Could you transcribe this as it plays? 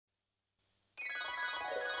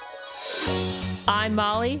I'm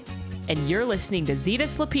Molly, and you're listening to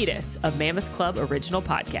Zetus Lapidus, a Mammoth Club original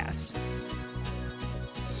podcast.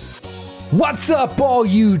 What's up, all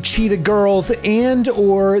you Cheetah Girls and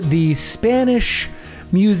or the Spanish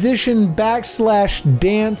musician /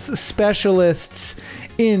 dance specialists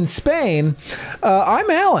in Spain? I'm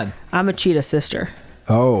Alan. I'm a cheetah sister.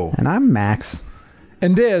 Oh. And I'm Max.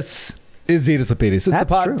 And this is Zetus Lapidus.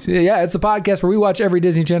 That's true. Yeah, it's the podcast where we watch every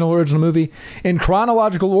Disney Channel original movie in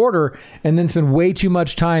chronological order and then spend way too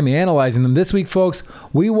much time analyzing them. This week, folks,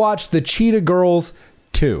 we watched the Cheetah Girls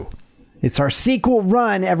 2. It's our sequel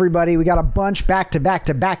run, everybody. We got a bunch back to back.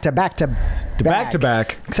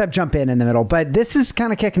 Except jump in the middle. But this is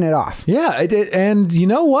kind of kicking it off. Yeah, and you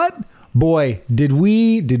know what? Boy, did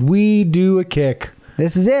we do a kick.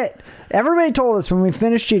 This is it. Everybody told us when we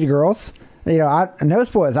finished Cheetah Girls, no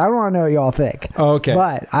spoilers. I don't want to know what y'all think. Okay.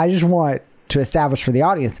 But I just want to establish for the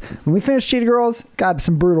audience, when we finished Cheetah Girls, got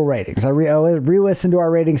some brutal ratings. I re-listened to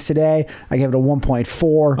our ratings today. I gave it a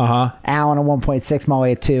 1.4. Alan a 1.6.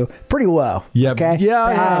 Molly a 2. Pretty low. Yep. Okay.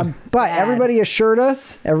 Yeah. But everybody assured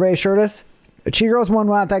us. Cheetah Girls 1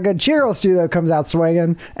 not that good. Cheetah Girls 2 though comes out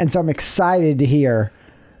swinging, and so I'm excited to hear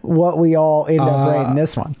what we all end up rating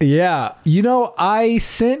this one. Yeah. I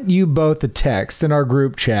sent you both a text in our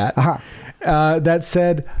group chat that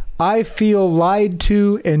said, I feel lied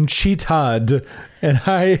to and cheated. And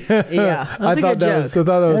I thought that was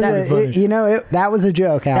funny. That was a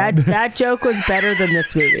joke, Alan. That joke was better than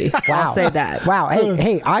this movie. Wow. I'll say that. Wow.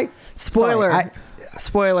 Hey,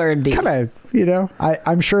 Spoiler indeed. Kind of,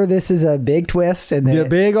 I'm sure this is a big twist. And a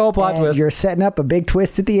big old plot twist. You're setting up a big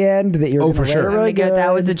twist at the end that you're for sure. really good.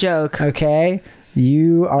 That was a joke. Okay.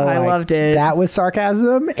 I loved it. That was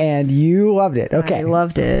sarcasm, and you loved it. Okay. I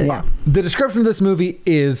loved it. Yeah. The description of this movie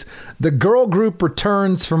is the girl group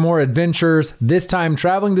returns for more adventures, this time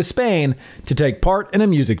traveling to Spain to take part in a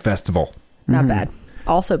music festival. Not bad.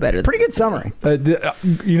 Also better than Pretty good summary.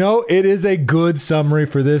 It is a good summary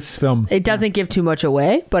for this film. It doesn't give too much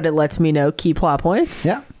away, but it lets me know key plot points.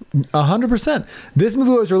 Yeah. 100%. This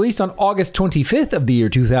movie was released on August 25th of the year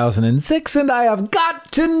 2006, and I have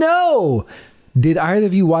got to know, did either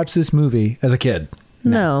of you watch this movie as a kid?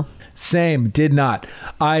 No. Same, did not.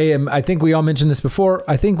 I think we all mentioned this before.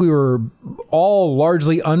 I think we were all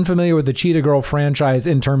largely unfamiliar with the Cheetah Girl franchise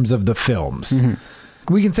in terms of the films.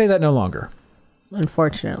 Mm-hmm. We can say that no longer.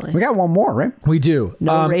 Unfortunately. We got one more, right? We do.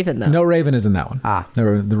 No Raven, though. No Raven is in that one.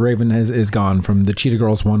 The Raven is gone from the Cheetah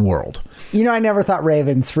Girls One World. I never thought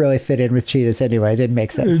ravens really fit in with cheetahs anyway. It didn't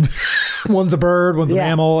make sense. One's a bird, one's a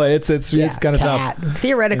mammal. It's kind of tough.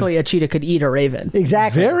 Theoretically, a cheetah could eat a raven.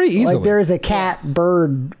 Exactly. Very easily. Like there is a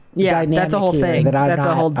cat-bird dynamic that's a whole thing. That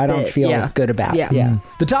I don't feel good about. Yeah.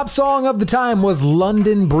 The top song of the time was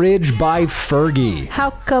London Bridge by Fergie.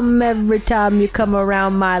 How come every time you come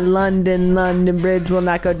around my London Bridge will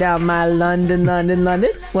not go down my London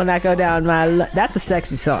will not go down my That's a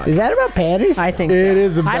sexy song. Is that about panties? I think so. It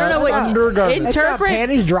is about I don't know what undergarments. interpret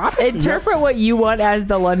panties dropping. Interpret what you want as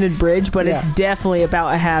the London Bridge, but it's definitely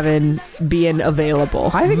about being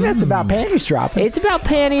available. I think that's about panties dropping. It's about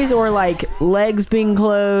panties or like legs being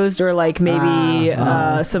closed or like maybe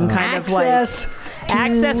some kind of like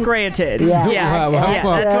access granted. Yeah.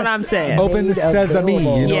 That's what I'm saying. Open sesame.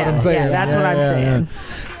 You know what I'm saying? Yeah, that's what I'm saying.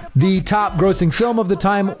 The top grossing film of the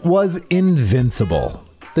time was Invincible,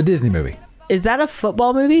 the Disney movie. Is that a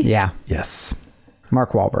football movie? Yeah. Yes.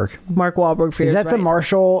 Mark Wahlberg. For Is that the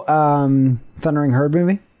Marshall Thundering Herd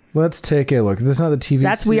movie? Let's take a look. This is not the TV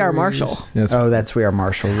That's series. We Are Marshall. Yes. That's We Are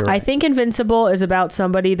Marshall. You're right. I think Invincible is about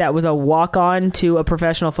somebody that was a walk-on to a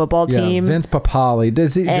professional football team. Vince Papale.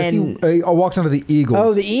 Does he walks onto the Eagles.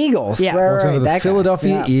 Oh, the Eagles. Yeah. Walks onto the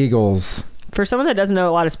Philadelphia Eagles. For someone that doesn't know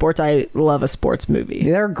a lot of sports, I love a sports movie.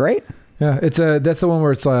 They're great. Yeah, that's the one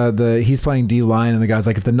where it's he's playing D-line and the guy's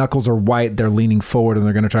like, if the knuckles are white, they're leaning forward and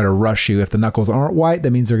they're going to try to rush you. If the knuckles aren't white,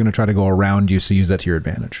 that means they're going to try to go around you, so use that to your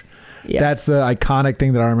advantage. Yeah. That's the iconic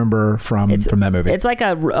thing that I remember from that movie. It's like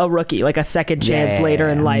a rookie, like a second chance later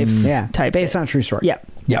in life type. Based on a true story.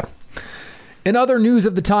 Yeah. In other news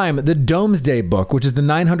of the time, the Domesday Book, which is the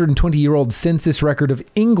 920-year-old census record of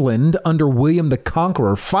England under William the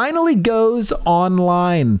Conqueror, finally goes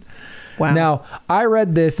online. Wow. Now, I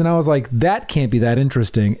read this and I was like, that can't be that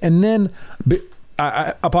interesting. And then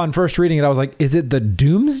upon first reading it, I was like, is it the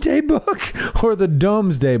Doomsday Book or the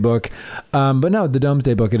Domesday Book? But no, the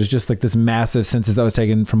Domesday Book, it is just like this massive census that was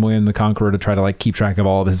taken from William the Conqueror to try to like keep track of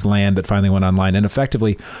all of his land that finally went online and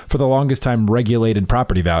effectively, for the longest time, regulated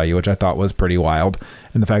property value, which I thought was pretty wild.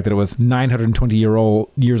 And the fact that it was 920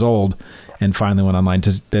 years old and finally went online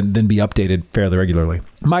to then be updated fairly regularly.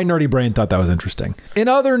 My nerdy brain thought that was interesting. In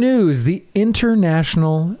other news, the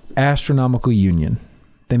International Astronomical Union,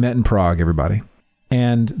 they met in Prague, everybody,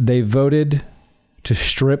 and they voted to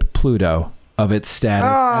strip Pluto of its status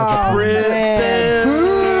as a planet.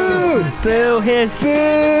 Boo, hiss.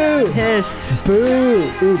 Boo. Hiss.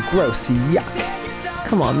 Boo. Ooh, gross. Yuck.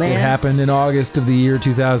 Come on, man. It happened in August of the year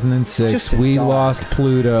 2006. We lost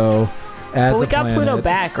Pluto as a planet. But we got Pluto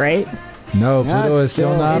back, right? No, Pluto is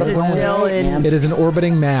still not a planet. Still in. It is an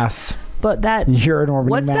orbiting mass. But that you're an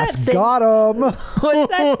orbiting what's mass. That thing, got him. What's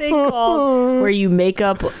that thing called where you make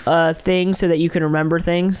up a thing so that you can remember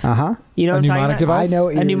things? You know what I'm talking about? Device? I know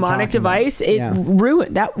what a mnemonic device. About.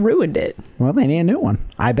 It ruined it. Well, they need a new one.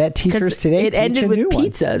 I bet teachers today it ended with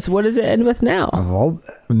pizzas. What does it end with now? Well,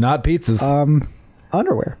 not pizzas.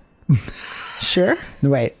 Underwear. Sure.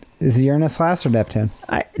 Wait, is Uranus last or Neptune?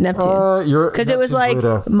 Neptune. Because it was like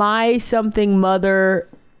Pluto. My something mother,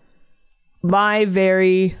 my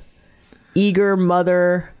very eager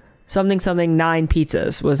mother, something 9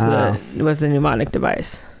 pizzas was the mnemonic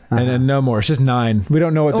device. And then no more. It's just 9. We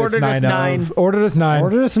don't know what Ordered that's 9 of. Ordered us 9.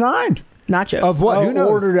 Ordered us 9. Nachos. Of what? Who knows?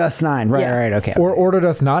 Ordered us 9. Right, Yeah. right, okay. Or ordered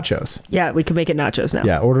us nachos. Yeah, we can make it nachos now.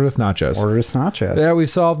 Yeah, ordered us nachos. Ordered us nachos. Yeah, we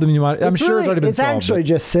solved the mnemonic. I'm sure it's already been solved. It's actually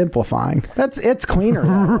just simplifying. It's cleaner.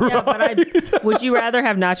 Yeah, but would you rather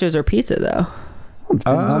have nachos or pizza though? Well, it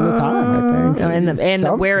depends on the time, I think.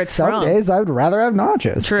 And where it's from. Some days I would rather have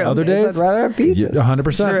nachos. True. Some days I'd rather have pizzas.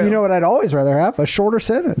 100%. True. You know what I'd always rather have? A shorter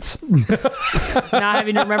sentence. Not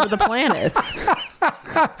having to remember the planets.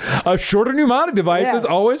 A shorter mnemonic device is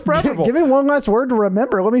always preferable. Give me one less word to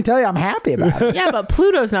remember. Let me tell you, I'm happy about it. Yeah, but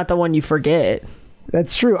Pluto's not the one you forget.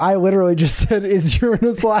 That's true. I literally just said, is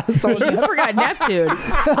Uranus last one? You forgot Neptune.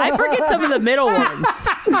 I forget some of the middle ones.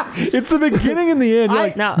 It's the beginning and the end. You're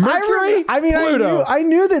like, no. Mercury, Pluto. I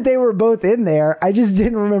knew that they were both in there. I just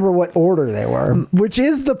didn't remember what order they were, which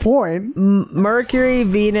is the point. Mercury,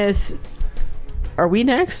 Venus. Are we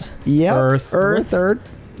next? Yeah. Earth. We're third.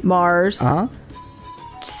 Mars.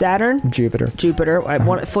 Saturn. Jupiter. I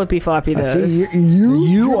want flippy floppy those. See,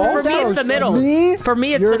 you For me, it's the middle. For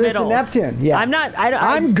me, it's the middle. Neptune. Yeah.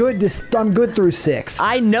 I'm good through 6.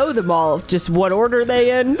 I know them all. Just what order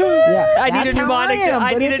they in? Yeah. I need a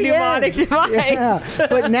mnemonic device. Yeah.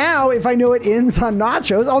 But now, if I know it ends on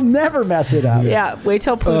nachos, I'll never mess it up. Yeah. Wait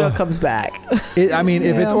till Pluto comes back.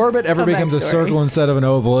 If its orbit ever becomes a circle instead of an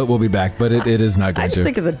oval, it will be back. But it is not going to. I just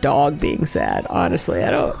think of the dog being sad. Honestly,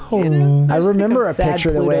 I don't. I remember a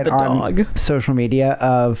picture that went on social media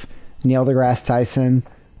of Neil deGrasse Tyson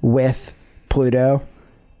with Pluto,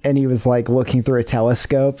 and he was like looking through a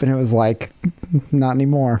telescope, and it was like, not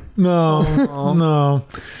anymore. No.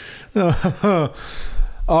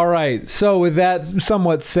 All right. So with that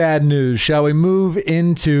somewhat sad news, shall we move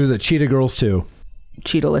into the Cheetah Girls 2?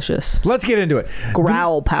 Cheetah-licious. Let's get into it.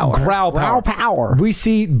 Growl power. We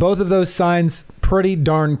see both of those signs pretty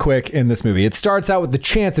darn quick in this movie. It starts out with the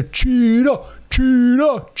chants of cheetah,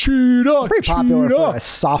 cheetah, cheetah. Pretty popular for a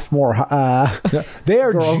sophomore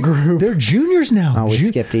girl group. They're juniors now. Oh, we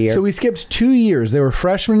skipped a year. So we skipped 2 years. They were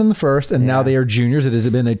freshmen in the first, and now they are juniors. It has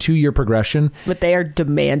been a 2-year progression. But they are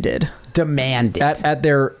demanded at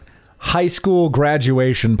their high school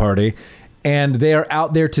graduation party. And they are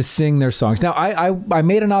out there to sing their songs. Now, I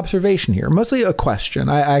made an observation here, mostly a question.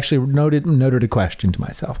 I actually noted a question to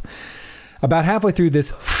myself. About halfway through this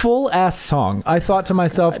full-ass song, I thought to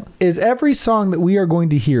myself, is every song that we are going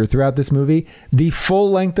to hear throughout this movie the full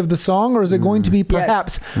length of the song, or is it going to be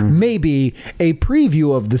perhaps maybe a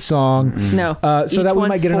preview of the song? No. So that we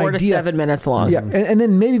might get an idea. 4 to 7 minutes long. Yeah, and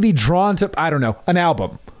then maybe be drawn to, I don't know, an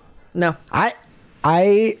album. No. I'm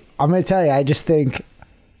going to tell you, I just think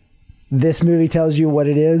this movie tells you what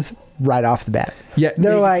it is right off the bat. Yeah,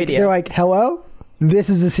 they're like, hello, this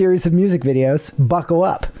is a series of music videos. Buckle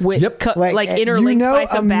up. Interlinked by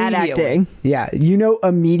some bad acting. Yeah,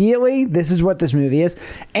 immediately this is what this movie is.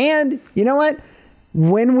 And you know what?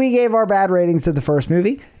 When we gave our bad ratings to the first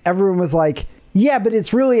movie, everyone was like, yeah, but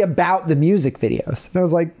it's really about the music videos. And I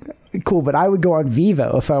was like, cool, but I would go on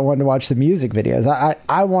Vivo if I wanted to watch the music videos.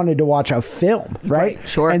 I wanted to watch a film, right?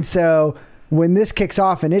 Sure. And so when this kicks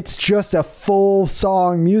off and it's just a full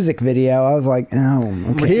song music video, I was like,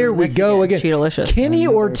 oh, okay. Here we go again. Cheetah-licious. Kenny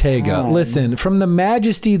Ortega, listen, from the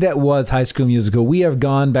majesty that was High School Musical, we have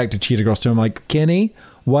gone back to Cheetah Girls 2. I'm like, Kenny,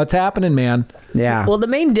 what's happening, man? Yeah. Well, the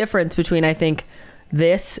main difference between, I think,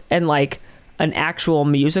 this and like an actual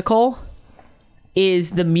musical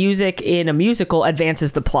is the music in a musical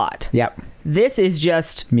advances the plot. Yep. This is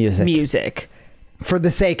just music. For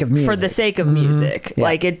the sake of music. For the sake of music. Yeah.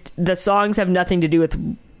 Like the songs have nothing to do with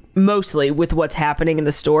mostly with what's happening in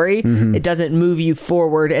the story. It doesn't move you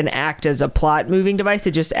forward and act as a plot moving device.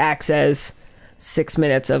 It just acts as 6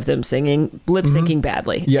 minutes of them singing, lip syncing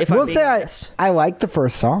badly. Yeah, we'll say I like the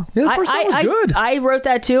first song. Yeah, the first song was good. I wrote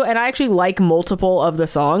that too, and I actually like multiple of the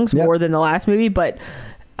songs more than the last movie, but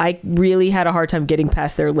I really had a hard time getting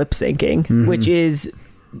past their lip syncing, which is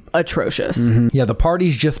atrocious. Yeah, the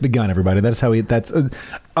party's just begun, everybody. That's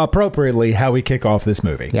appropriately how we kick off this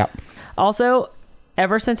movie. Yep. Also,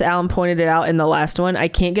 ever since Alan pointed it out in the last one, I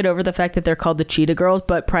can't get over the fact that they're called the Cheetah Girls,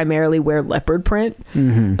 but primarily wear leopard print.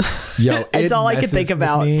 Yo, it's all I could think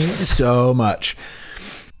about. Me so much.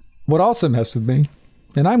 What also messed with me,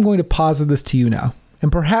 and I'm going to posit this to you now,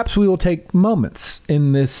 and perhaps we will take moments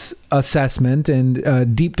in this assessment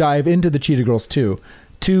and deep dive into the Cheetah Girls too,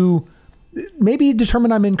 to maybe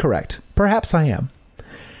determine I'm incorrect. Perhaps I am.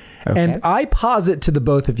 Okay. And I posit to the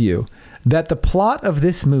both of you that the plot of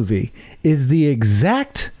this movie is the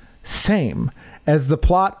exact same as the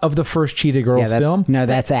plot of the first Cheetah Girls film. No,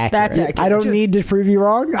 that's accurate. That's accurate. I don't need to prove you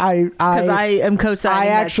wrong. Because I am co-signing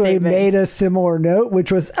I actually made a similar note,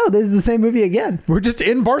 which was, this is the same movie again. We're just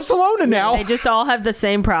in Barcelona now. They just all have the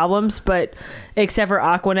same problems, but except for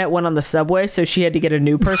Aquanet went on the subway, so she had to get a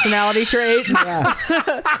new personality trait.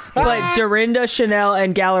 But Dorinda, Chanel,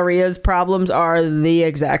 and Galleria's problems are the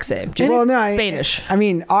exact same. Just Spanish. I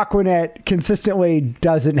mean, Aquanet consistently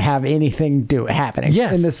doesn't have anything happening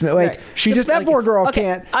in this. Like, she just that poor girl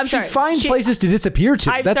can't. I'm sorry. She finds places to disappear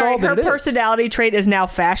to. I'm That's sorry. all that her it is. personality trait is now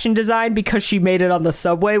fashion design because she made it on the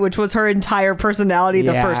subway, which was her entire personality in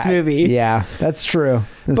the first movie. Yeah, that's true.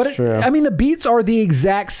 That's true. I mean, the beats are the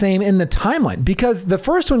exact same in the timeline, because the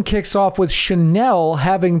first one kicks off with Chanel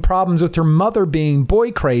having problems with her mother being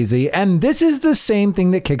boy crazy, and this is the same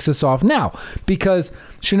thing that kicks us off now, because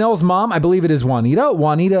Chanel's mom, I believe it is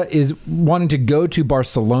Juanita is wanting to go to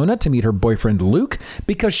Barcelona to meet her boyfriend Luke,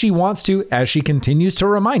 because she wants to, as she continues to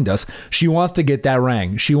remind us, she wants to get that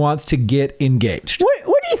ring. She wants to get engaged. What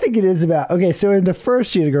do you think it is about? Okay, so in the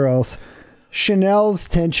first Cheetah Girls, Chanel's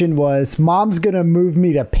tension was, mom's gonna move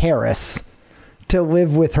me to Paris to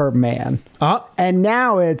live with her man. And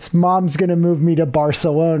now it's, mom's gonna move me to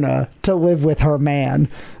Barcelona to live with her man.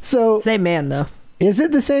 So same man though. Is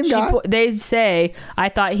it the same guy? They say, I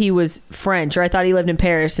thought he was French, or I thought he lived in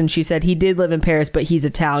Paris, and she said he did live in Paris, but he's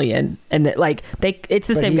Italian, and that it's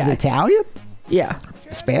the same guy. He's Italian? Yeah.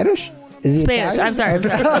 Spanish? Is he Spanish. Italian?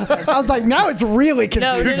 I'm sorry. I was like, now it's really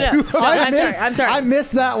confusing. No. I'm sorry. I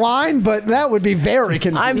missed that line, but that would be very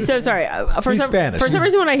confusing. I'm so sorry. For some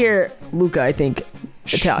reason, when I hear Luca, I think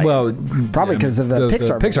Italian. Well, probably because of the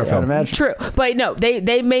Pixar film. True, but no,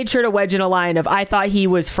 they made sure to wedge in a line of, I thought he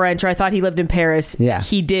was French, or I thought he lived in Paris. Yeah,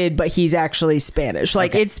 he did, but he's actually Spanish.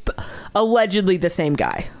 Like, it's allegedly the same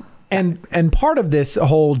guy. And part of this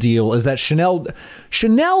whole deal is that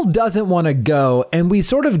Chanel doesn't want to go, and we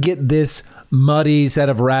sort of get this muddy set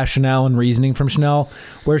of rationale and reasoning from Chanel,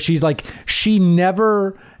 where she's like, she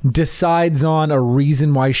never decides on a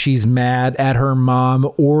reason why she's mad at her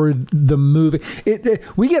mom or the movie.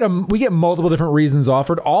 We get multiple different reasons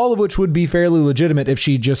offered, all of which would be fairly legitimate if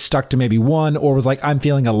she just stuck to maybe one, or was like, I'm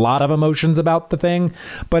feeling a lot of emotions about the thing.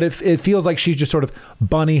 But it feels like she's just sort of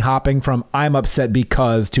bunny hopping from I'm upset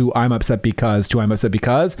because to I'm upset because to I'm upset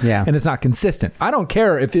because. Yeah. And it's not consistent. I don't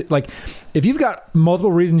care if you've got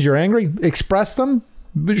multiple reasons you're angry, express them,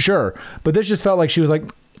 sure. But this just felt like she was like,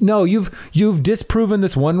 no, you've disproven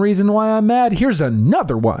this one reason why I'm mad. Here's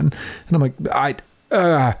another one. And I'm like,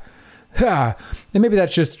 and maybe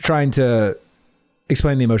that's just trying to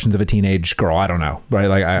explain the emotions of a teenage girl. I don't know. Right.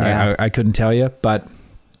 Like I couldn't tell you, but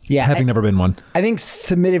having never been one. I think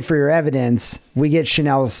submitted for your evidence, we get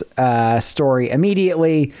Chanel's story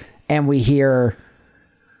immediately, and we hear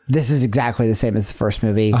this is exactly the same as the first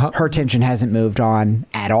movie. Her tension hasn't moved on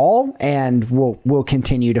at all, and we'll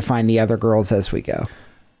continue to find the other girls as we go.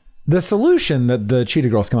 The solution that the Cheetah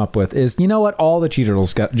Girls come up with is, you know what? All the Cheetah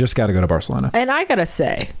Girls just got to go to Barcelona. And I got to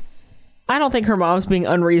say, I don't think her mom's being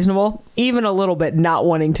unreasonable, even a little bit, not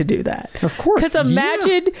wanting to do that. Of course. Because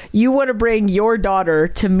imagine you want to bring your daughter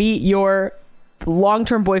to meet your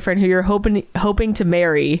long-term boyfriend who you're hoping to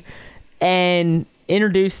marry, and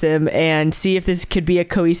introduce them and see if this could be a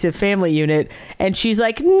cohesive family unit. And she's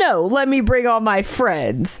like, no, let me bring all my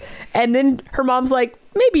friends. And then her mom's like,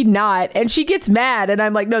 maybe not. And she gets mad. And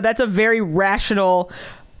I'm like, no, that's a very rational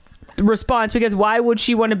response, because why would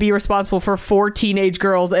she want to be responsible for 4 teenage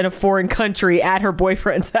girls in a foreign country at her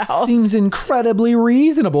boyfriend's house? Seems incredibly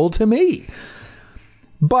reasonable to me.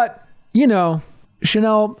 But,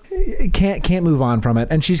 Chanel can't move on from it.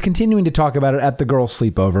 And she's continuing to talk about it at the girls'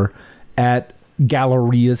 sleepover at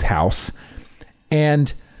Galleria's house.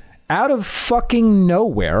 And out of fucking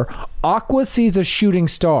nowhere, Aqua sees a shooting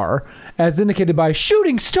star, as indicated by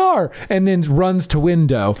shooting star, and then runs to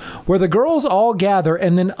window, where the girls all gather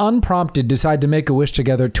and then unprompted decide to make a wish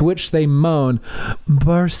together, to which they moan,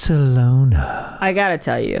 Barcelona. I gotta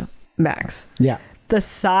tell you, Max. Yeah. The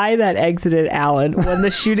sigh that exited Alan when the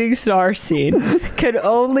shooting star scene could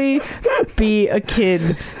only be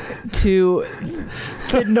akin to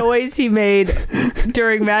the noise he made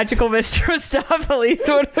during Magical Mr. Mistopheles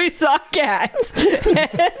when we saw cats. Because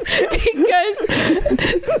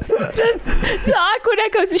the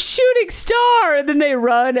Aquanet goes, shooting star, and then they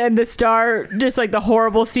run, and the star, just like the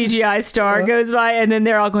horrible CGI star, goes by, and then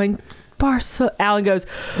they're all going, Alan goes,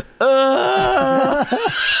 ugh.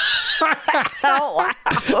 Out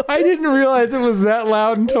loud. I didn't realize it was that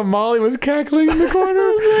loud until Molly was cackling in the corner.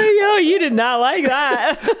 I was like, oh, you did not like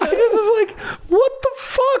that. I just was like, what the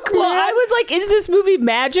fuck, man? Well, I was like, is this movie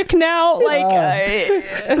magic now? Because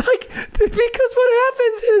what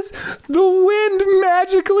happens is the wind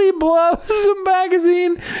magically blows the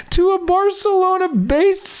magazine to a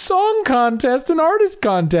Barcelona-based song contest, an artist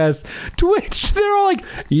contest, to which they're all like,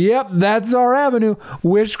 yep, that's our avenue.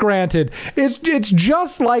 Wish granted. It's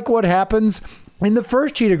just like what happens in the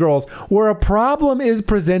first Cheetah Girls, where a problem is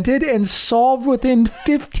presented and solved within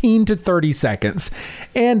 15 to 30 seconds.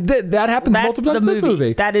 And that happens multiple times in this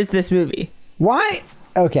movie. That is this movie. Why?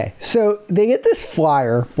 Okay, so they get this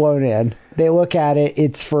flyer blown in. They look at it.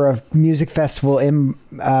 It's for a music festival in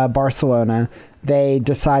Barcelona. They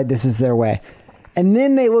decide this is their way. And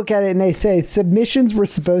then they look at it and they say, submissions were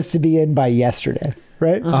supposed to be in by yesterday,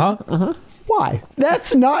 right? Uh-huh. Uh-huh. Why?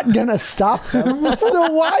 That's not gonna stop them.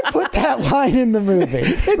 So why put that line in the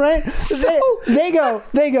movie? Right? They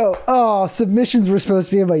go, oh, submissions were supposed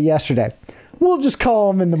to be in by yesterday. We'll just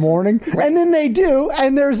call them in the morning. Right. And then they do,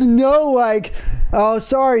 and there's no like, oh,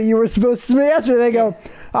 sorry, you were supposed to submit yesterday. They go,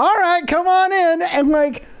 all right, come on in. And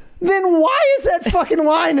like, then why is that fucking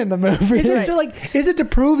line in the movie? Is it to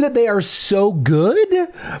prove that they are so good?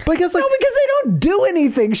 Because they don't do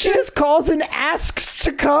anything. She just calls and asks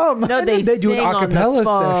to come. No, they do an acapella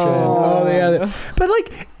session. Oh, yeah. But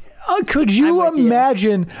like, could you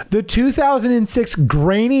imagine the 2006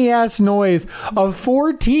 grainy ass noise of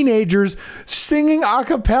 4 teenagers singing a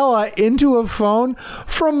cappella into a phone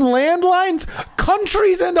from landlines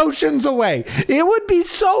countries and oceans away? It would be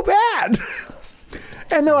so bad.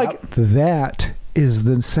 And they're like, that is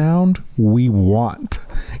the sound we want.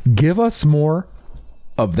 Give us more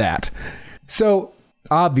of that. So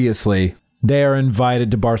obviously they are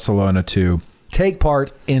invited to Barcelona to take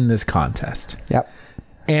part in this contest. Yep.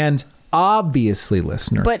 And obviously,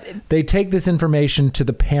 listener, they take this information to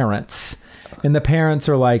the parents, and the parents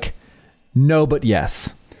are like, no, but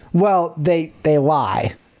yes. Well, they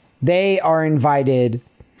lie. They are invited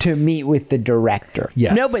to meet with the director.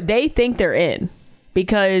 Yes. No, but they think they're in,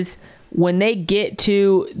 because when they get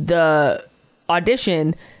to the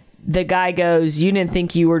audition, the guy goes, you didn't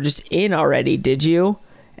think you were just in already, did you?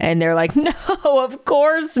 And they're like, no, of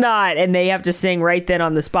course not. And they have to sing right then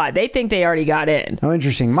on the spot. They think they already got in. Oh,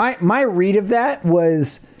 interesting. My read of that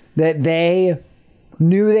was that they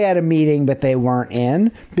knew they had a meeting, but they weren't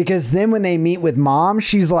in. Because then when they meet with mom,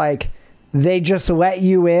 she's like, they just let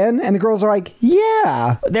you in? And the girls are like,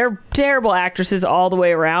 yeah. They're terrible actresses all the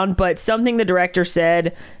way around, but something the director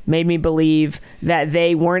said made me believe that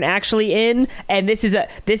they weren't actually in. And this is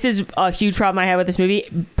a huge problem I have with this movie.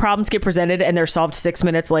 Problems get presented and they're solved 6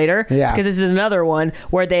 minutes later. Yeah. Because this is another one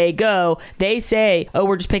where they say, oh,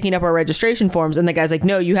 we're just picking up our registration forms. And the guy's like,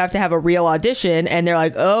 no, you have to have a real audition. And they're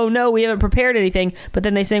like, oh, no, we haven't prepared anything. But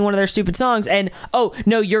then they sing one of their stupid songs. And, oh,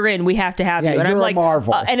 no, you're in. We have to have you. And you're I'm like, a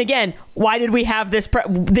Marvel. And again, why did we have this?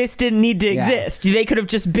 This didn't need to exist. They could have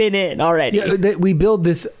just been in already. Yeah, we build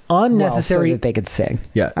this unnecessary so that they could sing.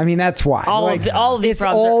 Yeah, I mean that's why. All of these it's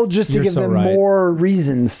all just to give them more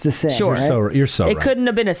reasons to sing. Sure, right? You're so. It couldn't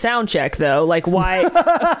have been a sound check though. Like why?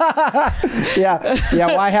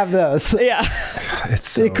 yeah. Why have those? Yeah,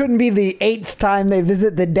 it couldn't be the 8th time they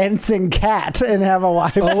visit the dancing cat and have a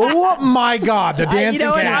live. Oh my God, the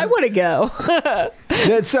dancing cat! I want to go.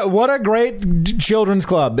 That's what a great children's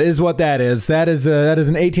club is. What that is. That is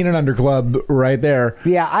an 18 and under club right there.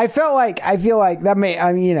 Yeah, I feel like that may.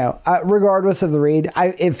 I mean, regardless of the read,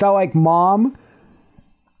 it felt like mom.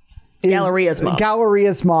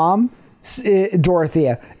 Galleria's mom,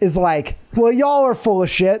 Dorothea, is like, well, y'all are full of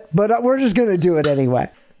shit, but we're just gonna do it anyway.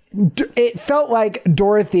 It felt like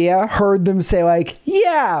Dorothea heard them say like,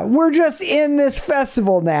 yeah, we're just in this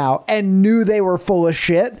festival now, and knew they were full of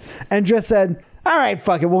shit, and just said, all right,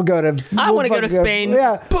 fuck it, we'll go to. I want to go to Spain.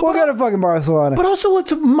 Yeah, we'll go to fucking Barcelona. But also,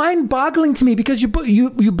 it's mind-boggling to me because you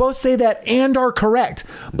both say that and are correct.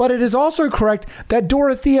 But it is also correct that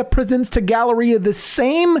Dorothea presents to Galleria the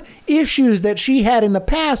same issues that she had in the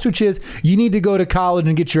past, which is you need to go to college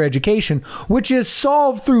and get your education, which is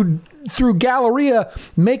solved through Galleria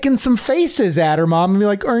making some faces at her mom and be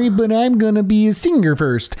like, all right, but I'm gonna be a singer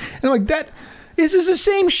first. And I'm like, this is the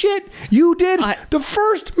same shit you did the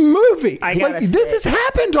first movie. This has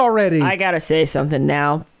happened already. I gotta say something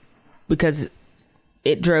now because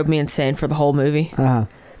it drove me insane for the whole movie. Uh-huh.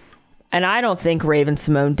 And I don't think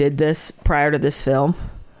Raven-Symoné did this prior to this film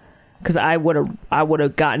because I would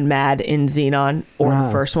have gotten mad in Xenon or the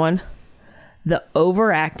first one. The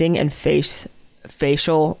overacting and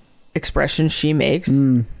facial expressions she makes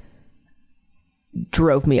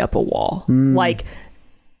drove me up a wall. Like,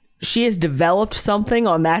 she has developed something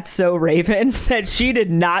on That's So Raven that she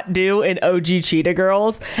did not do in OG Cheetah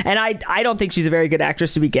Girls. And I don't think she's a very good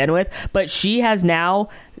actress to begin with, but she has now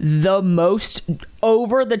the most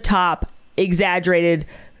over-the-top, exaggerated,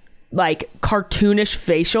 like, cartoonish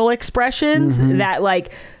facial expressions that,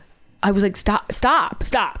 like, I was like, stop.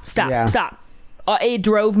 It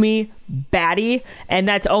drove me batty, and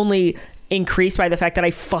that's only increased by the fact that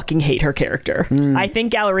I fucking hate her character. I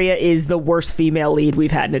think Galleria is the worst female lead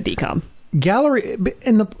we've had in a DCOM. Galleria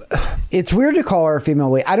it's weird to call her a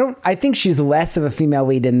female lead. I think she's less of a female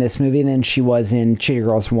lead in this movie than she was in Cheetah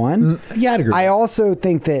Girls 1. Yeah, I'd agree. I also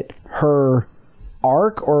think that her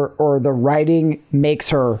arc or the writing makes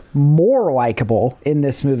her more likable in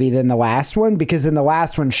this movie than the last one, because in the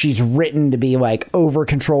last one she's written to be like over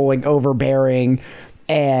controlling, overbearing,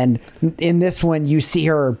 and in this one you see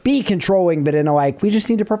her be controlling but in a like, we just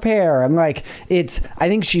need to prepare. I'm like, I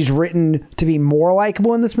think she's written to be more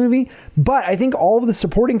likable in this movie, but I think all of the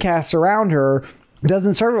supporting cast around her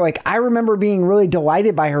doesn't serve her. Like, I remember being really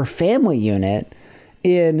delighted by her family unit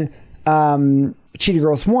in Cheetah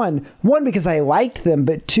Girls 1 because I liked them,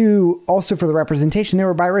 but 2, also for the representation. They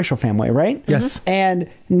were a biracial family, right? Yes. And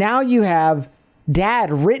now you have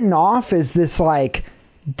Dad written off as this like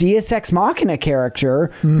Deus Ex Machina character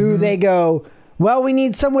who they go, well, we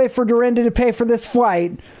need some way for Dorinda to pay for this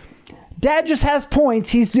flight. Dad just has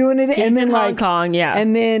points. He's doing it. He's in Hong Kong, yeah.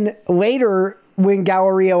 And then later, when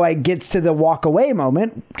Galleria like gets to the walk away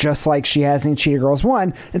moment, just like she has in Cheetah Girls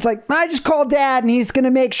 1, it's like, I just called Dad and he's going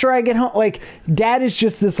to make sure I get home. Like, Dad is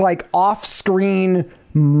just this like off-screen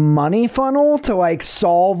money funnel to like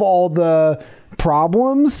solve all the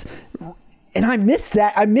problems. And I miss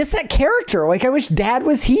that. I miss that character. Like, I wish Dad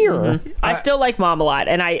was here. I still like Mom a lot,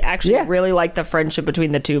 and I actually really like the friendship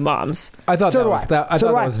between the two moms. I thought that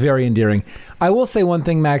was very endearing. I will say one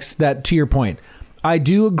thing, Max, that to your point, I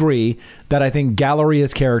do agree that I think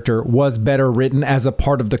Galleria's character was better written as a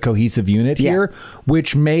part of the cohesive unit here,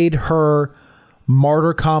 which made her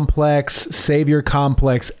martyr complex, savior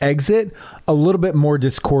complex exit a little bit more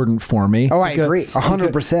discordant for me. I agree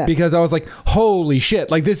 100%. Because I was like, holy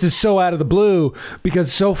shit, like, this is so out of the blue,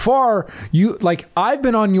 because so far I've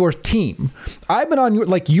been on your team. I've been on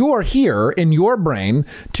you're here in your brain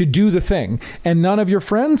to do the thing, and none of your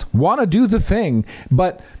friends want to do the thing,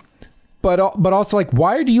 but also, like,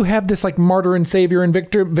 why do you have this like martyr and savior and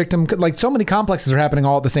victim? Like, so many complexes are happening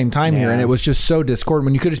all at the same time here, and it was just so discordant.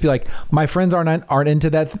 When you could just be like, my friends aren't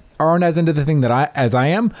as into the thing as I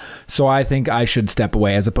am, so I think I should step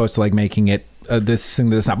away, as opposed to like making it this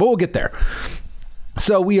thing that's not. But we'll get there.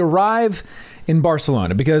 So we arrive in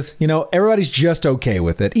Barcelona because, you know, everybody's just okay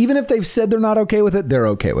with it. Even if they've said they're not okay with it, they're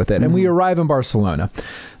okay with it. And we arrive in Barcelona.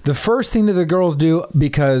 The first thing that the girls do,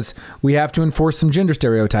 because we have to enforce some gender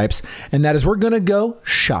stereotypes, and that is we're going to go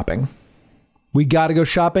shopping. We got to go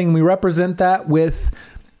shopping, and we represent that with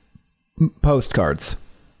postcards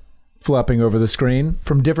flopping over the screen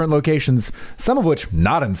from different locations, some of which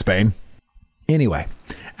not in Spain. Anyway,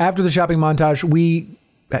 after the shopping montage, we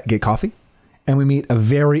get coffee. And we meet a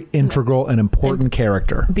very integral and important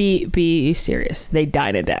character. Be serious. They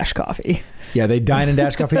dine and dash coffee. Yeah, they dine and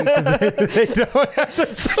dash coffee because they don't.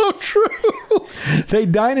 That's so true. They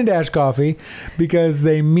dine and dash coffee because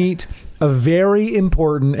they meet a very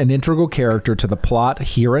important and integral character to the plot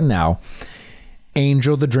here and now.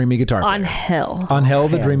 Angel, the dreamy guitar player. Angel,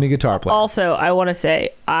 the dreamy guitar player. Also, I want to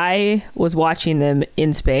say, I was watching them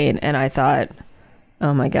in Spain and I thought,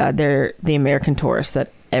 oh my God, they're the American tourists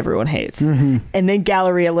that everyone hates. And then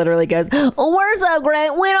Galleria literally goes, oh, we're so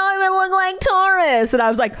great, we don't even look like tourists. And I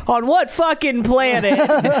was like, on what fucking planet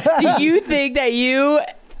do you think that you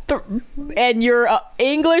and your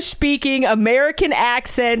English speaking American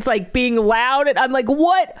accents, like being loud, and I'm like,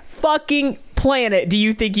 what fucking planet do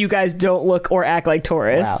you think you guys don't look or act like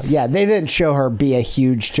tourists? Wow. Yeah, they didn't show her be a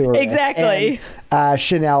huge tourist. Exactly. And,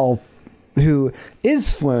 Chanel, who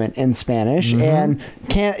is fluent in Spanish and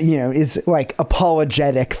is like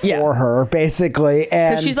apologetic for her, basically.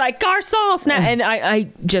 And she's like, garçon, snap. And I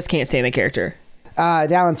just can't stand the character.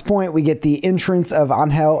 Downlands Point, we get the entrance of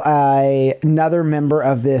Angel, another member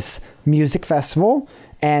of this music festival,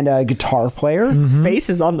 and a guitar player. His face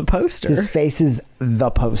is on the poster. His face is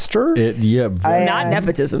the poster. It's not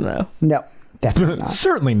nepotism, though. No, definitely not.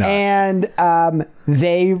 Certainly not. And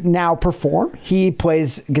they now perform. He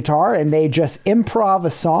plays guitar, and they just improv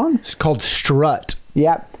a song. It's called Strut.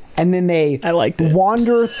 Yep. And then they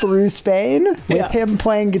wander through Spain with him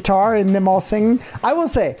playing guitar and them all singing. I will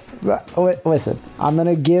say, listen, I'm going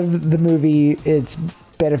to give the movie its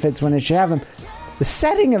benefits when it should have them. The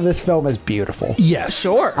setting of this film is beautiful. Yes.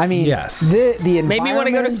 Sure. I mean, yes. The environments. Made me want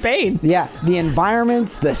to go to Spain. Yeah. The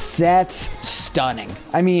environments, the sets, stunning.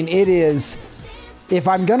 I mean, it is... If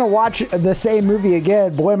I'm going to watch the same movie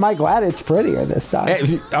again, boy, am I glad it's prettier this time.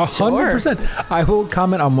 100%. I will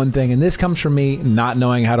comment on one thing, and this comes from me not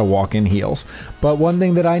knowing how to walk in heels. But one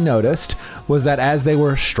thing that I noticed was that as they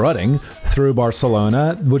were strutting through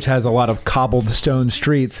Barcelona, which has a lot of cobbled stone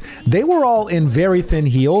streets, they were all in very thin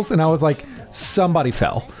heels, and I was like, somebody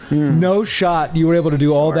fell. No shot you were able to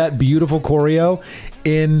do all that beautiful choreo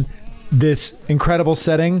in this incredible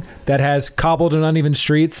setting that has cobbled and uneven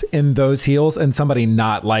streets in those heels, and somebody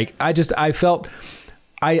not like. I felt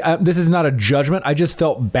this is not a judgment. I just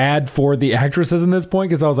felt bad for the actresses in this point,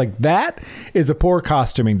 because I was like, that is a poor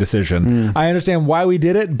costuming decision. I understand why we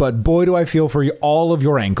did it, but boy, do I feel for all of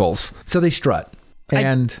your ankles. So they strut,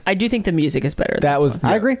 and I do think the music is better.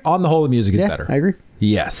 I agree. On the whole, the music is better. I agree.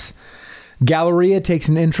 Yes. Galleria takes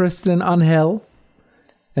an interest in Angel.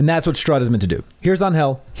 And that's what Strut is meant to do. Here's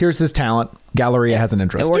Angel. Here's his talent. Galleria has an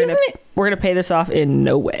interest. And we're gonna pay this off in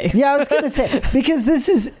no way. Yeah, I was going to say, because this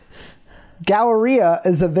is... Galleria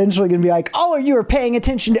is eventually going to be like, oh, you were paying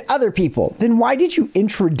attention to other people. Then why did you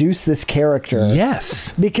introduce this character?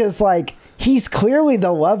 Yes. Because, like, he's clearly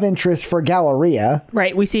the love interest for Galleria.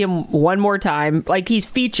 Right. We see him one more time. Like, he's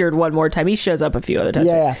featured one more time. He shows up a few other times.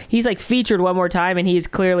 Yeah. He's, like, featured one more time, and he's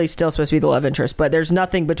clearly still supposed to be the love interest. But there's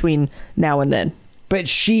nothing between now and then. But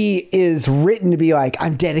she is written to be like,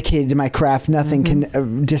 I'm dedicated to my craft. Nothing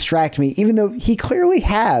can distract me. Even though he clearly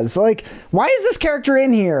has. Like, why is this character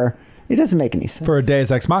in here? It doesn't make any sense. For a Deus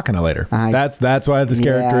Ex Machina later. That's why this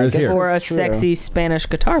character is here. Or a sexy Spanish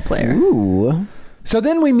guitar player. Ooh. So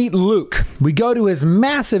then we meet Luke. We go to his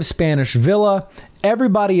massive Spanish villa.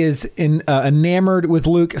 Everybody is enamored with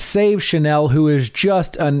Luke, save Chanel, who is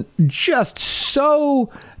just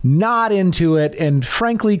so not into it, and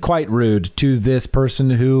frankly quite rude to this person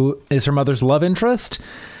who is her mother's love interest.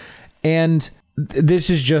 And this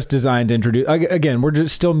is just designed to introduce... Again, we're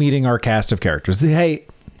just still meeting our cast of characters. Hey,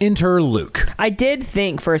 enter Luke. I did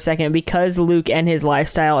think for a second, because Luke and his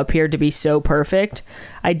lifestyle appeared to be so perfect,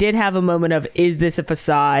 I did have a moment of, is this a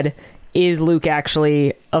facade? Is Luke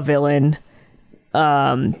actually a villain?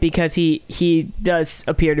 Because he does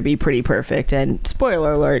appear to be pretty perfect, and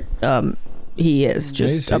spoiler alert, he is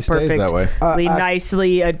just a perfectly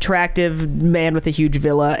nicely attractive man with a huge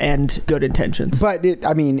villa and good intentions. But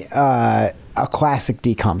a classic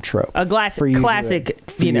DCOM trope. A classic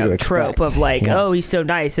trope of like, oh, he's so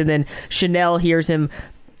nice, and then Chanel hears him,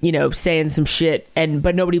 saying some shit,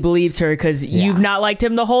 but nobody believes her because you've not liked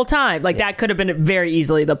him the whole time. Like that could have been very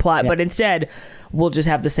easily the plot, but instead we'll just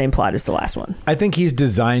have the same plot as the last one. I think he's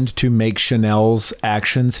designed to make Chanel's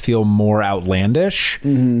actions feel more outlandish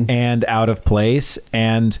and out of place,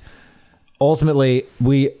 and ultimately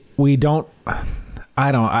we don't.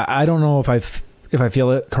 I don't know if I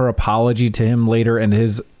feel it. Her apology to him later and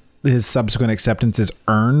his subsequent acceptance is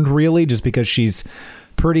earned, really, just because she's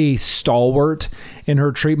pretty stalwart in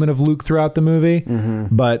her treatment of Luke throughout the movie.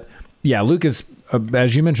 But yeah, Luke is,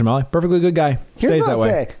 as you mentioned, Molly, perfectly good guy. Stays that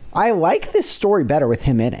way. I like this story better with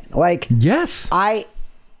him in it. Like, yes,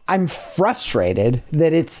 I'm frustrated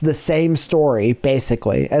that it's the same story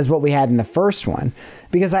basically as what we had in the first one,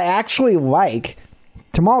 because I actually like,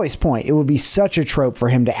 to Molly's point, it would be such a trope for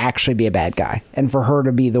him to actually be a bad guy and for her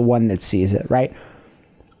to be the one that sees it, right?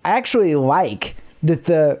 I actually like that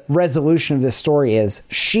the resolution of this story is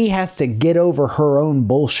she has to get over her own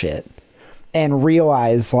bullshit and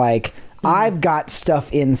realize, like, I've got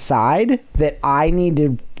stuff inside that I need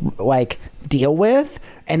to, like, deal with,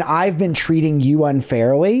 and I've been treating you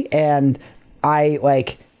unfairly, and I,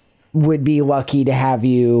 like, would be lucky to have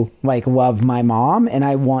you, like, love my mom, and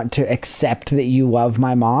I want to accept that you love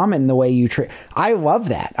my mom and the way you treat... I love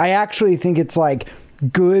that. I actually think it's, like,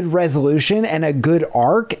 good resolution and a good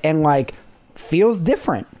arc, and, like, feels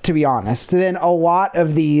different, to be honest, than a lot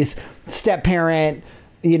of these step-parent,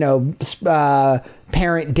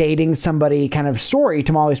 parent dating somebody kind of story.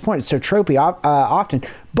 To Molly's point, it's so tropey often.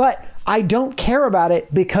 But I don't care about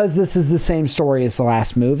it because this is the same story as the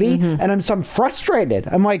last movie. And I'm frustrated.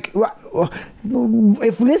 I'm like,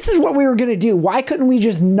 if this is what we were going to do, why couldn't we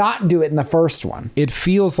just not do it in the first one? It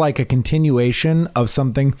feels like a continuation of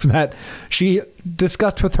something that she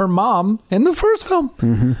discussed with her mom in the first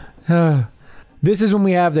film. This is when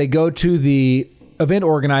they go to the event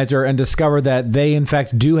organizer and discover that they in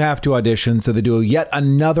fact do have to audition, so they do yet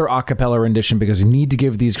another a cappella rendition because we need to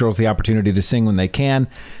give these girls the opportunity to sing when they can.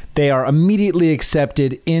 They are immediately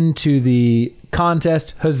accepted into the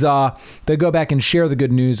contest. Huzzah. They go back and share the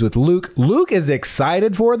good news with Luke. Luke is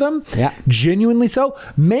excited for them. Yeah. Genuinely so.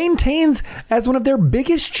 Maintains as one of their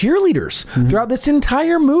biggest cheerleaders throughout this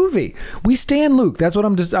entire movie. We stand Luke. That's what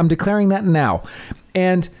I'm declaring that now.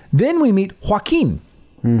 And then we meet Joaquin,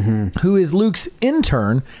 who is Luke's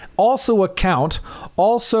intern, also a count,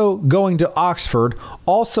 also going to Oxford,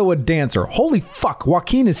 also a dancer. Holy fuck,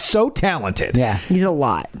 Joaquin is so talented. Yeah. He's a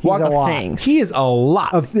lot. He's a lot. Things. He is a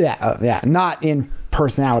lot. Not in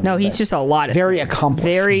personality. No, he's just a lot of very things. Accomplished.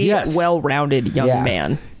 Very well-rounded young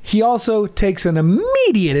man. He also takes an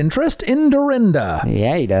immediate interest in Dorinda.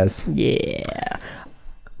 Yeah, he does. Yeah.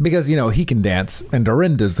 Because, he can dance, and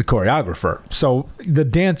Dorinda's the choreographer. So the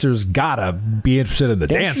dancers gotta be interested in the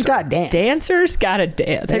dancer. Dancers gotta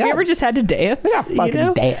dance. Have you ever just had to dance? They gotta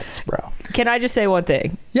fucking dance, bro. Can I just say one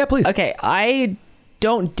thing? Yeah, please. Okay, I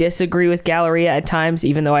don't disagree with Galleria at times,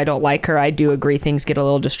 even though I don't like her. I do agree things get a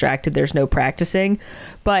little distracted. There's no practicing.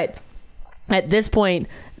 But at this point,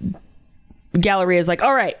 Galleria is like,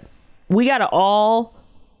 all right, we gotta all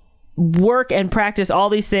work and practice all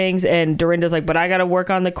these things, and Dorinda's like, but I gotta work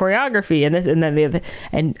on the choreography and this and then the other.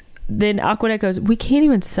 And then Aquanet goes, we can't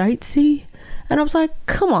even sightsee. And I was like,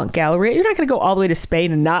 come on, Galleria, you're not gonna go all the way to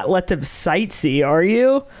Spain and not let them sightsee, are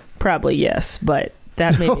you? Probably yes, but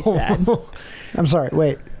that made me sad. I'm sorry,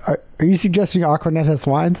 wait, are you suggesting Aquanet has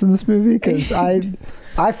lines in this movie? Because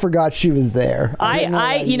I forgot she was there.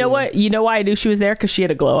 You know what, why I knew she was there? Because she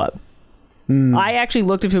had a glow up. I actually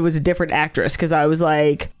looked if it was a different actress, because I was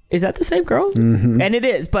like, is that the same girl? And it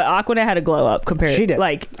is, but Aquanet had a glow up compared. She did,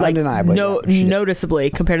 undeniably. Noticeably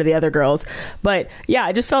compared to the other girls. But yeah,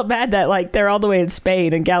 I just felt bad that they're all the way in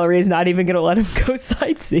Spain and Galleria's not even going to let them go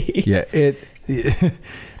sightsee. Yeah,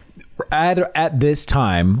 at this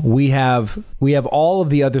time we have all of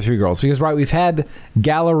the other three girls, because we've had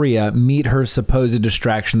Galleria meet her supposed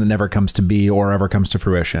distraction that never comes to be or ever comes to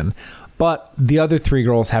fruition. But the other three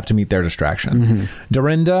girls have to meet their distraction.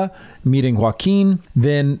 Dorinda meeting Joaquin,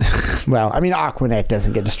 then... Well, I mean, Aquanet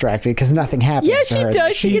doesn't get distracted because nothing happens to her. Yeah, she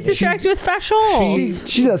does. She gets distracted with fashion.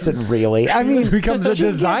 She doesn't really. I mean... becomes a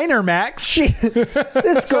designer, Max.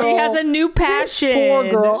 This girl... She has a new passion. This poor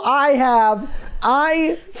girl.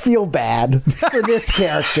 I feel bad for this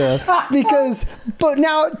character but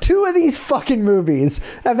now 2 of these fucking movies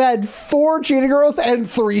have had 4 Cheetah Girls and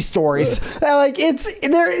 3 stories.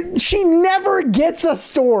 She never gets a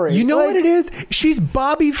story. You know what it is? She's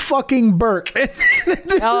Bobby fucking Burke.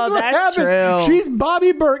 That's true. She's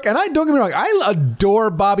Bobby Burke, and don't get me wrong, I adore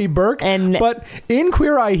Bobby Burke. But in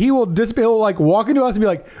Queer Eye, he will walk into us and be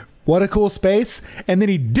like, what a cool space, and then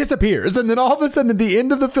he disappears, and then all of a sudden at the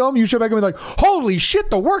end of the film you show back and be like, holy shit,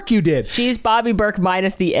 the work you did. She's Bobby Burke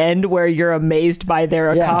minus the end where you're amazed by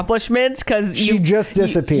their accomplishments, because she just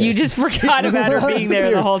disappears. You just forgot about her being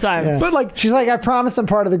there the whole time. Yeah. But she's like, I promise I'm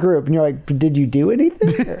part of the group, and you're like, did you do anything?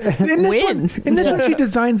 in this one she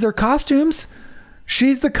designs their costumes.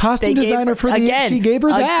 She's the costume designer for she gave her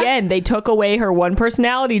that. Again, they took away her one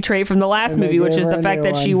personality trait from the last movie, which is the fact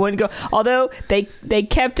that she wouldn't go. Although they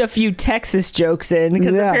kept a few Texas jokes in,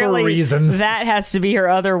 because apparently for reasons. That has to be her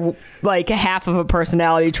other half of a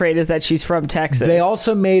personality trait, is that she's from Texas. They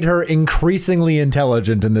also made her increasingly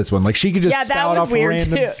intelligent in this one. She could just spout off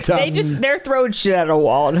random stuff. They're throwing shit at a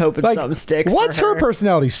wall and hoping something sticks. What's her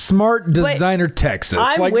personality? Smart designer Texas.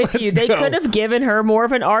 I'm with you. They could have given her more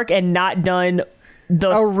of an arc and not done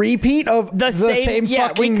a repeat of the same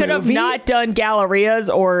fucking we could have not done Galleria's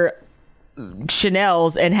or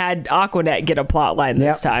Chanel's and had Aquanet get a plot line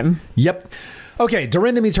this time. Yep. Okay,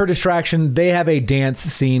 Dorinda meets her distraction. They have a dance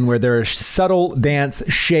scene where there's subtle dance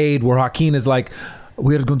shade where Joaquin is like,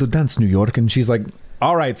 we're going to dance New York, and she's like,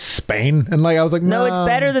 all right, Spain. And I was like, no, it's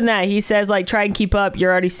better than that. He says, try and keep up. You're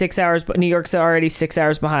already 6 hours, but New York's already 6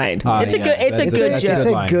 hours behind. It's a good joke. It's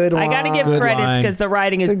a good line. I got to give credits because the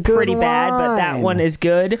writing is pretty bad, but that one is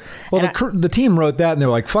good. Well, the team wrote that and they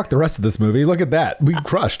were like, fuck the rest of this movie. Look at that. We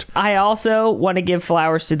crushed. I also want to give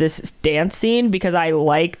flowers to this dance scene because I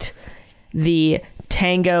liked the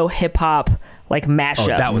tango hip hop like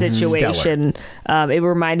mashup situation. It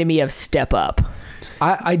reminded me of Step Up.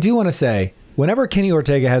 I do want to say, whenever Kenny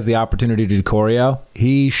Ortega has the opportunity to do choreo,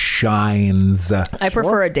 he shines. I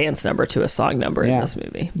prefer a dance number to a song number in this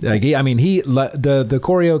movie. Like, the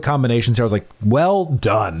choreo combinations here, I was like, well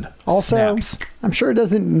done. Also, Snaps. I'm sure it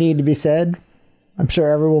doesn't need to be said. I'm sure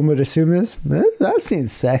everyone would assume this. That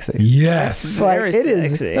scene's sexy. Yes. Like, Very it is.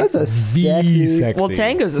 sexy. That's a sexy. Well,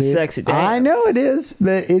 tango's a sexy dance. I know it is,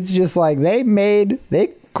 but it's just like they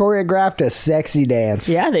choreographed a sexy dance.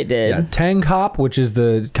 Yeah, they did. Yeah, Tang Hop, which is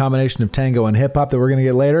the combination of tango and hip hop that we're going to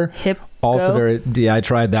get later. Hip Also very, yeah, I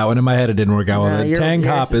tried that one. In my head, it didn't work out with it. Tang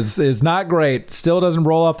Hop is not great. Still doesn't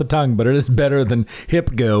roll off the tongue, but it is better than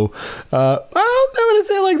hip go. Well, I'm going to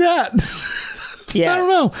say it like that. Yeah, I don't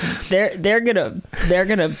know. They're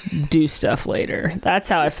gonna do stuff later. That's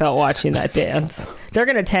how I felt watching that dance. They're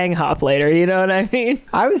gonna tang hop later. You know what I mean?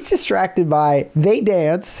 I was distracted by they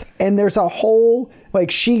dance, and there's a whole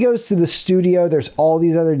like she goes to the studio. There's all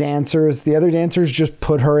these other dancers. The other dancers just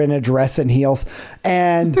put her in a dress and heels,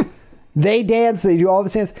 and they dance. They do all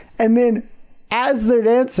this dance, and then as they're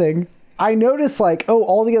dancing, I noticed like, oh,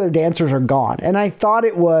 all the other dancers are gone. And I thought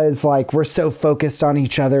it was like, we're so focused on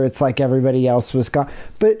each other. It's like everybody else was gone.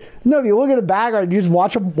 But no, if you look at the background, you just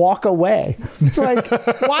watch them walk away. Like,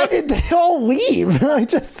 why did they all leave?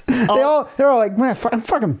 They're all like, man, I'm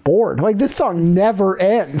fucking bored. Like, this song never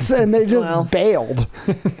ends. And they just bailed.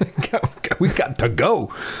 We got to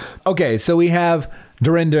go. Okay, so we have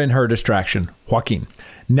Dorinda and her distraction, Joaquin.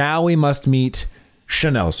 Now we must meet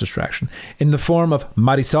Chanel's distraction in the form of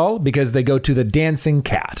Marisol, because they go to the Dancing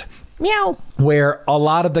Cat. Meow. Where a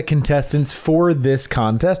lot of the contestants for this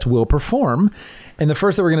contest will perform. And the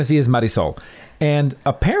first that we're going to see is Marisol. And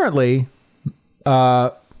apparently,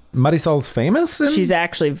 Marisol's famous? She's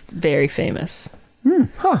actually very famous.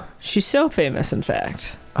 Huh. She's so famous, in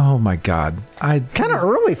fact. Oh my God. Kind of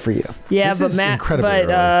early for you. Yeah, but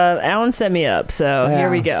Alan set me up, so here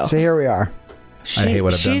we go. So here we are. I hate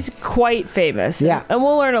what I've she's done. quite famous. Yeah. And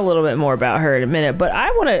we'll learn a little bit more about her in a minute, but I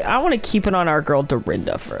want to keep it on our girl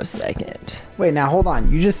Dorinda for a second. Wait, now hold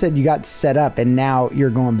on. You just said you got set up and now you're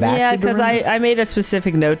going back to because I made a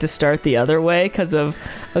specific note to start the other way because of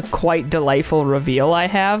a quite delightful reveal I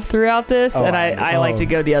have throughout this, and I like to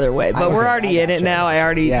go the other way. But we're already in it now. I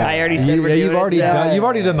already said we're doing you've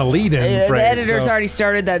already done the lead-in the editor's already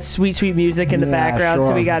started that sweet music in the background,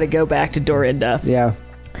 so we got to go back to Dorinda. Yeah.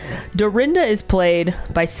 Dorinda is played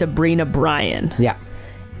by Sabrina Bryan. Yeah.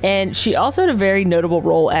 And she also had a very notable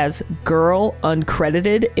role as girl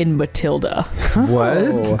uncredited in Matilda.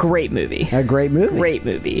 What? Great movie. A great movie. Great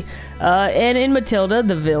movie. And in Matilda,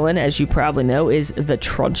 the villain, as you probably know, is the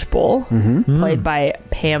Trunchbull, played by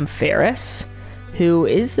Pam Ferris, who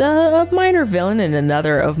is a minor villain in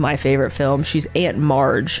another of my favorite films. She's Aunt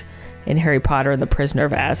Marge in Harry Potter and the Prisoner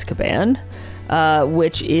of Azkaban.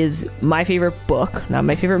 Which is my favorite book, not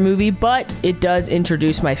my favorite movie, but it does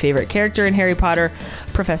introduce my favorite character in Harry Potter,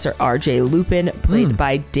 Professor R.J. Lupin, played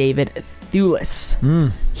by David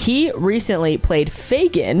Thewlis. He recently played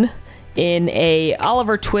Fagin in a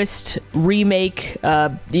Oliver Twist remake,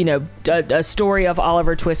 a story of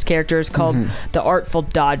Oliver Twist characters called The Artful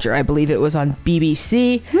Dodger. I believe it was on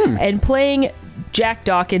BBC. And playing Jack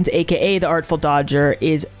Dawkins, a.k.a. The Artful Dodger,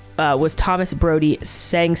 was Thomas Brodie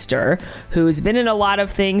Sangster, who's been in a lot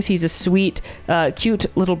of things. He's a sweet, cute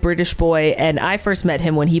little British boy, and I first met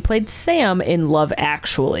him when he played Sam in Love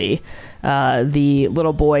Actually, the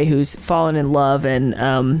little boy who's fallen in love,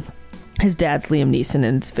 and his dad's Liam Neeson,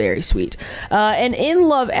 and it's very sweet. And in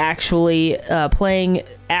Love Actually, playing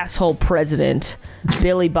asshole president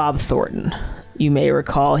Billy Bob Thornton. You may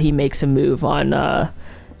recall he makes a move on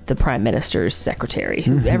the Prime Minister's secretary,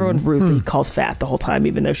 who everyone rudely calls fat the whole time,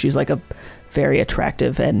 even though she's like a very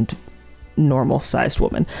attractive and normal-sized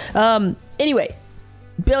woman. Anyway,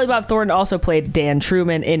 Billy Bob Thornton also played Dan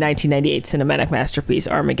Truman in 1998's cinematic masterpiece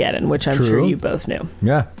Armageddon, which I'm sure you both knew.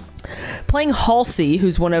 Yeah. Playing Halsey,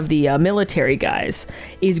 who's one of the military guys,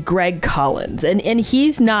 is Greg Collins. And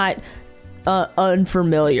he's not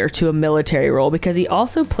unfamiliar to a military role because he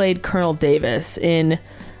also played Colonel Davis in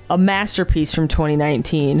a masterpiece from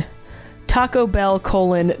 2019, Taco Bell,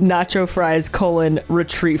 nacho fries,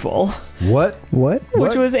 retrieval. What?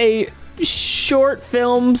 Which was a short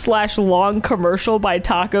film / long commercial by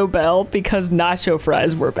Taco Bell because nacho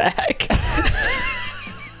fries were back. And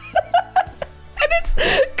it's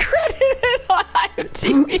credited on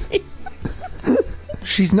IMDb.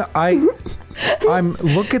 She's not... I'm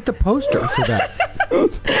look at the poster for that.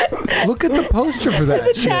 Look at the poster for that.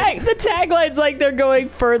 The tagline's like they're going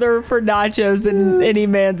further for nachos than any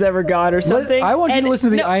man's ever gone or something. I want you to listen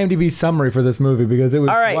to the IMDb summary for this movie because it was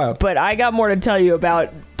all right. wild. But I got more to tell you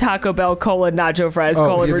about Taco Bell : nacho fries :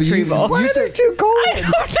 retrieval. Why are there two colons? I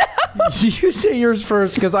don't know. You say yours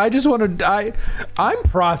first because I just want to. I'm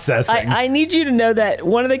processing. I need you to know that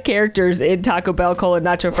one of the characters in Taco Bell :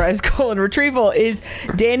 nacho fries : retrieval is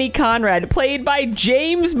Danny Conrad, played by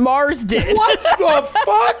James Marsden. What the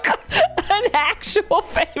fuck? An actual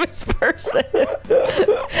famous person.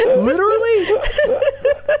 Literally?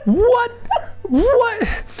 What?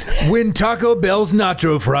 When Taco Bell's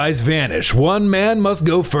nacho fries vanish, one man must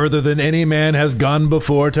go further than any man has gone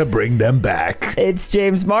before to bring them back. It's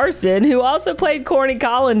James Marsden, who also played Corny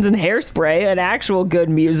Collins in Hairspray, an actual good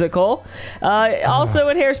musical. Also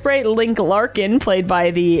in Hairspray, Link Larkin, played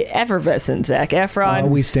by the effervescent Zac Efron.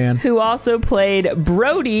 We stand. Who also played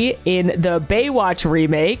Brody in the Baywatch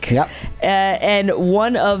remake. Yep. And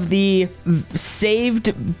one of the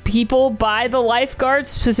saved people by the lifeguards,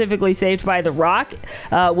 specifically saved by The Rock,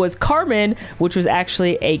 was Carmen, which was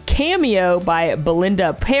actually a cameo by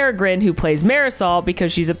Belinda Peregrine, who plays Marisol,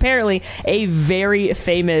 because she's apparently a very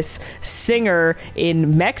famous singer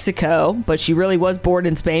in Mexico, but she really was born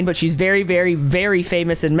in Spain, but she's very, very, very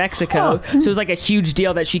famous in Mexico. So it was like a huge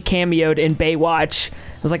deal that she cameoed in Baywatch.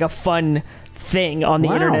 It was like a fun thing on the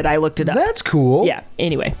internet. I looked it up. That's cool. Yeah.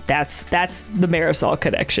 Anyway, that's the Marisol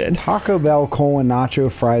connection. Taco Bell :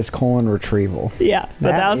 nacho fries : retrieval. Yeah,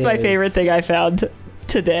 but that was my favorite thing I found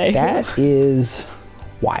today. That is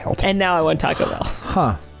wild. And now I want Taco Bell.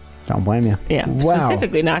 Huh. Don't blame you. Yeah, Wow.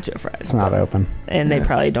 specifically nacho fries. It's not open. And they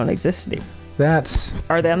probably don't exist anymore.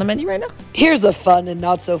 Are they on the menu right now? Here's a fun and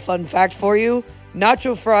not so fun fact for you.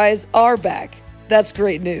 Nacho fries are back. That's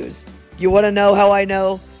great news. You want to know how I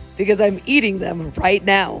know? Because I'm eating them right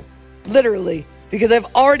now. Literally. Because I've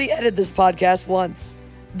already edited this podcast once.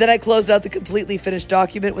 Then I closed out the completely finished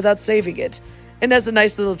document without saving it. And as a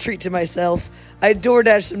nice little treat to myself, I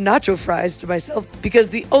DoorDashed some nacho fries to myself because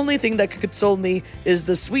the only thing that could console me is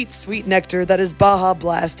the sweet, sweet nectar that is Baja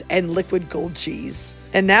Blast and liquid gold cheese.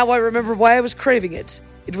 And now I remember why I was craving it.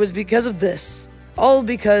 It was because of this. All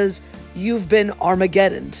because you've been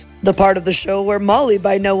Armageddoned. The part of the show where Molly,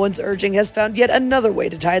 by no one's urging, has found yet another way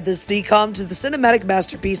to tie this decom to the cinematic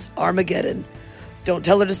masterpiece Armageddon. Don't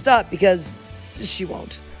tell her to stop because she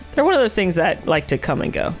won't. They're one of those things that like to come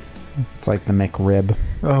and go. It's like the McRib.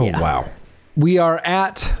 Oh, Yeah. wow. We are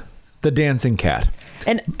at the Dancing Cat.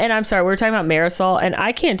 And I'm sorry, we were talking about Marisol, and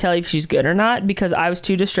I can't tell you if she's good or not because I was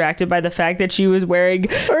too distracted by the fact that she was wearing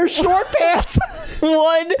Her short pants.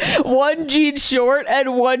 one jean short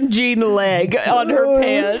and one jean leg on her It was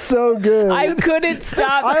pants. so good. I couldn't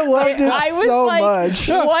stop. I loved it I was so like, much.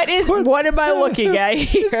 What am I looking at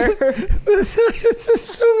here?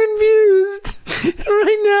 So confused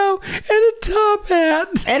right now. And a top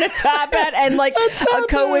hat. And a top hat and like a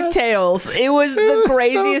coat with tails. It was the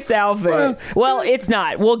craziest outfit. Well, it's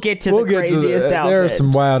not. We'll get to the craziest outfit. There are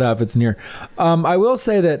some wild outfits in here. I will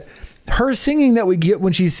say that her singing that we get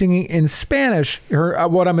when she's singing in Spanish, her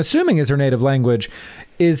what I'm assuming is her native language,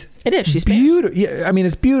 is she's beautiful. Yeah, I mean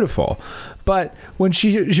it's beautiful. But when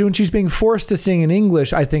she's being forced to sing in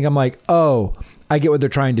English, I think I'm like, oh, I get what they're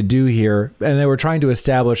trying to do here, and they were trying to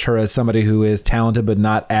establish her as somebody who is talented but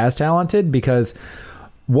not as talented, because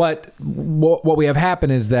what we have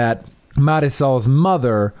happen is that Marisol's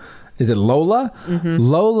mother, is it Lola? Mm-hmm.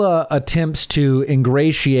 Lola attempts to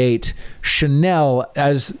ingratiate Chanel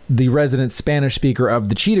as the resident Spanish speaker of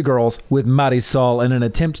the Cheetah Girls with Marisol in an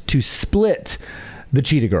attempt to split the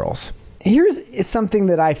Cheetah Girls. Here's something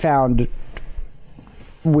that I found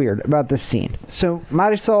weird about this scene. So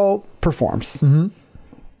Marisol performs. Mm-hmm.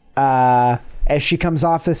 As she comes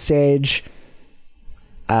off the stage,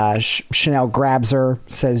 Chanel grabs her,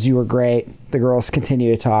 says, "You were great." The girls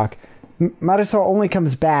continue to talk. Marisol only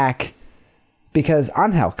comes back because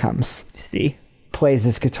Angel comes. Plays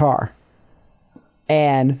his guitar.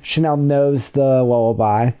 And Chanel knows the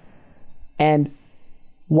lullaby. And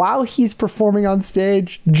while he's performing on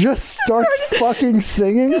stage, just starts fucking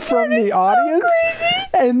singing from the audience. So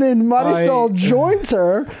and then Marisol joins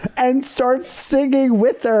her and starts singing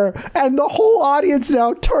with her. And the whole audience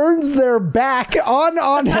now turns their back on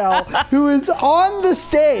Angel, who is on the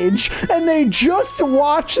stage. And they just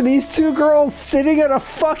watch these two girls sitting at a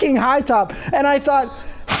fucking high top. And I thought,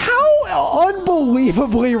 how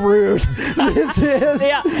unbelievably rude this is.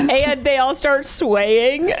 Yeah, and they all start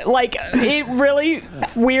swaying. Like, it really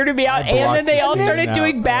weirded me out. And then they all started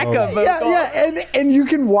doing backup vocals. Yeah, and you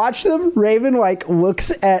can watch them. Raven, like,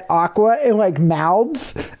 looks at Aqua and, like,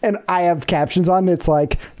 mouths. And I have captions on. It's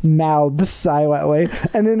like, mouths silently.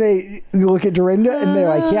 And then they look at Dorinda and they're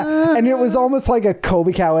like, yeah. And it was almost like a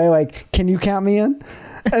Colby Calais, like, can you count me in?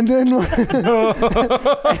 And then in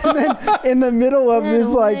the middle of this,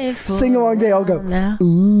 like, sing-along day, I'll go,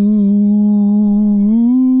 ooh.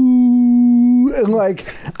 And, like,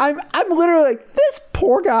 I'm literally like, this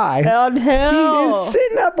poor guy. Oh, hell. He is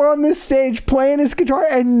sitting up on this stage playing his guitar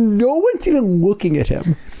and no one's even looking at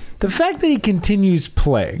him. The fact that he continues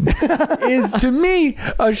playing is, to me,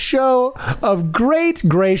 a show of great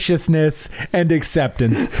graciousness and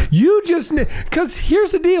acceptance. You just... Because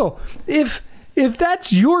here's the deal. If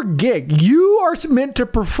that's your gig, you are meant to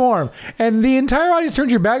perform, and the entire audience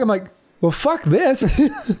turns your back, I'm like, well, fuck this.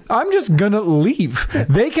 I'm just going to leave.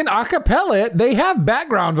 They can acapella it. They have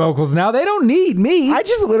background vocals now. They don't need me. I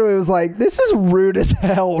just literally was like, this is rude as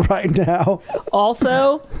hell right now.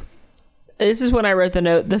 Also... This is when I wrote the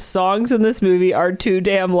note. The songs in this movie are too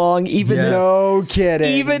damn long. No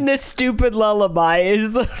kidding. Even this stupid lullaby is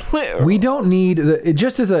the. We don't need it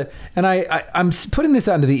just as a. And I'm putting this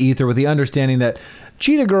out into the ether with the understanding that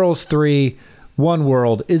Cheetah Girls 3, One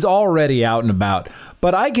World is already out and about.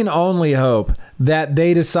 But I can only hope that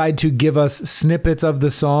they decide to give us snippets of the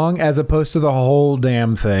song as opposed to the whole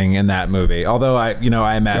damn thing in that movie. Although I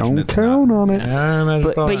imagine don't count on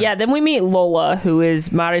it. But yeah, then we meet Lola, who is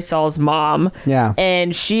Marisol's mom. Yeah,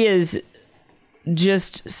 and she is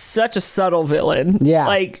just such a subtle villain. Yeah,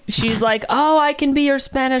 like she's like, oh, I can be your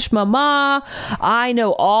Spanish mama. I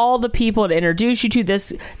know all the people to introduce you to.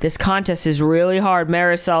 This contest is really hard.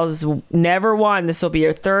 Marisol's never won. This will be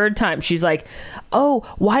your third time. She's like, oh,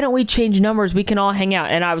 why don't we change numbers? We can all hang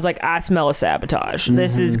out. And I was like, I smell a sabotage. Mm-hmm.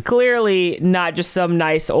 This is clearly not just some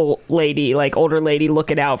nice old lady, like older lady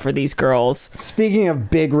looking out for these girls. Speaking of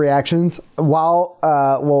big reactions, while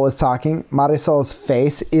Will was talking, Marisol's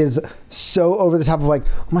face is so over the top of like,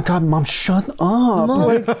 oh my God, Mom, shut up. Mom,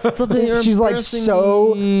 like, she's like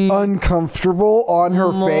so uncomfortable on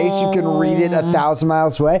her face. You can read it 1,000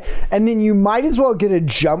 miles away. And then you might as well get a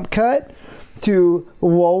jump cut to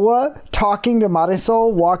Lola talking to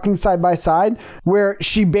Marisol, walking side by side, where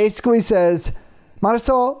she basically says,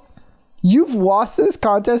 Marisol, you've lost this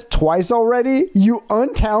contest twice already, you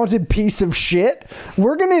untalented piece of shit.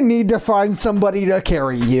 We're going to need to find somebody to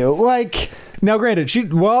carry you. Like... Now,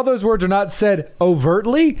 granted, while those words are not said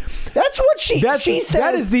overtly, that's what she says.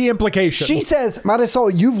 That is the implication. She says,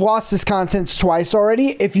 Marisol, you've lost this contest twice already.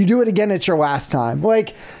 If you do it again, it's your last time.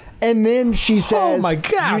 Like... And then she says, oh my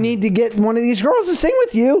God, you need to get one of these girls to sing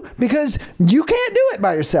with you because you can't do it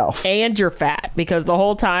by yourself. And you're fat, because the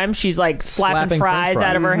whole time she's like slapping fries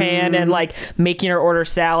out of her hand and like making her order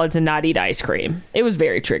salads and not eat ice cream. It was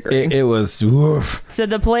very triggering. It was woof. So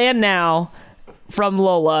the plan now from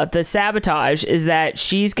Lola, the sabotage, is that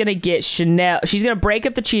she's going to get Chanel. She's going to break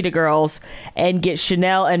up the Cheetah Girls and get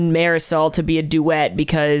Chanel and Marisol to be a duet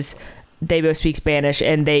because... they both speak Spanish,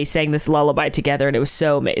 and they sang this lullaby together, and it was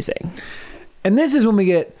so amazing. And this is when we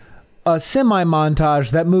get a semi-montage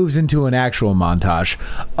that moves into an actual montage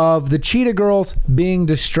of the Cheetah Girls being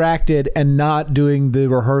distracted and not doing the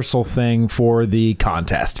rehearsal thing for the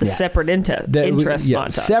contest. The separate interest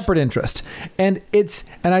montage. Separate interest. And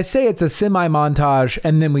I say it's a semi-montage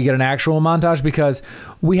and then we get an actual montage because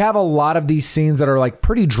we have a lot of these scenes that are like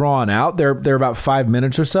pretty drawn out. They're about 5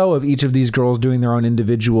 minutes or so of each of these girls doing their own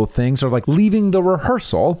individual things, sort of like leaving the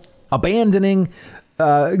rehearsal, abandoning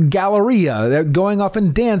Galleria, going off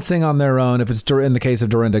and dancing on their own. If it's in the case of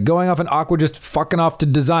Dorinda, going off and Aqua just fucking off to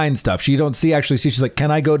design stuff. She don't actually see. She's like, can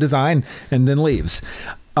I go design? And then leaves.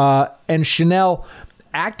 And Chanel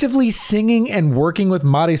actively singing and working with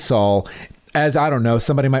Marisol as, I don't know,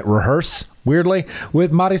 somebody might rehearse weirdly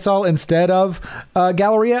with Marisol instead of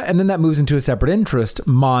Galleria. And then that moves into a separate interest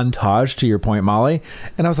montage, to your point, Molly.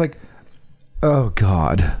 And I was like, oh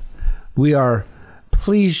God,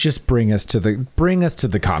 please just bring us to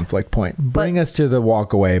the conflict point. Bring us to the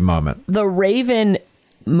walk away moment. The Raven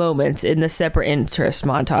moments in the separate interest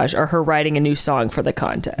montage are her writing a new song for the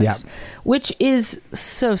contest, which is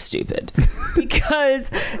so stupid because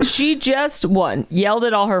she just yelled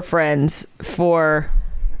at all her friends for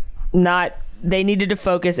not they needed to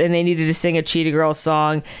focus and they needed to sing a Cheetah Girls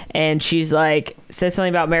song, and she's like, says something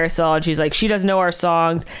about Marisol, and she's like, she doesn't know our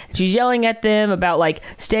songs. She's yelling at them about like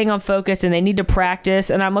staying on focus and they need to practice.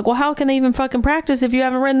 And I'm like, well, how can they even fucking practice if you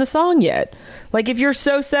haven't written the song yet? Like, if you're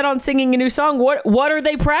so set on singing a new song, what are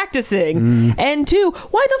they practicing? And two,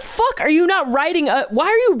 why the fuck are you not writing why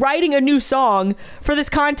are you writing a new song for this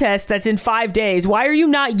contest that's in 5 days? Why are you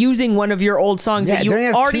not using one of your old songs that you don't you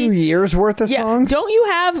have already 2 years worth of songs? Don't you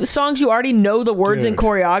have songs you already know the words and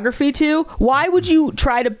choreography to? Why would you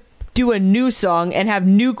try to do a new song and have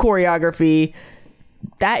new choreography?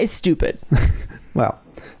 That is stupid. Well,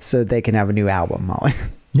 so they can have a new album, Molly.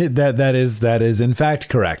 Yeah, that is in fact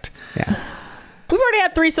correct. Yeah. We've already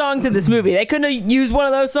had 3 songs in this movie. They couldn't have used one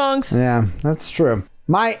of those songs. Yeah, that's true.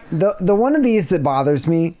 The one of these that bothers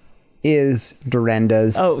me is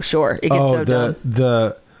Dorinda's. Oh, sure. It gets so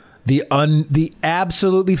dumb. The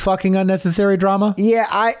absolutely fucking unnecessary drama.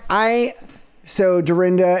 Yeah, so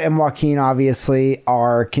Dorinda and Joaquin obviously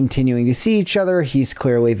are continuing to see each other. He's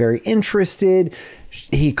clearly very interested.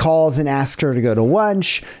 He calls and asks her to go to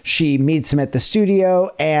lunch. She meets him at the studio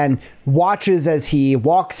and watches as he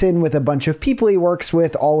walks in with a bunch of people he works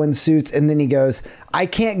with, all in suits. And then he goes, I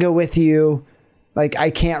can't go with you. Like, I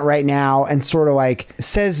can't right now. And sort of like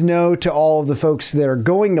says no to all of the folks that are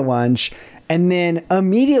going to lunch. And then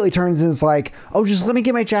immediately turns and is like, oh, just let me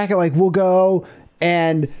get my jacket. Like, we'll go.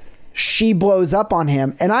 And she blows up on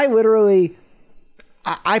him. And I literally...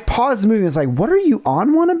 I paused the movie and was like, what are you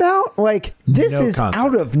on one about? Like, this is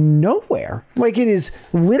out of nowhere. Like, it is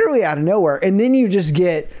literally out of nowhere. And then you just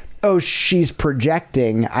get, oh, she's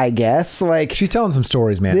projecting, I guess. Like, she's telling some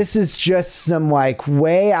stories, man. This is just some like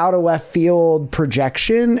way out of left field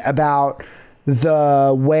projection about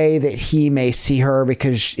the way that he may see her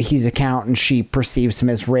because he's a count and she perceives him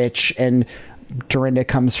as rich. And Dorinda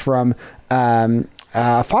comes from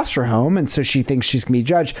a foster home. And so she thinks she's going to be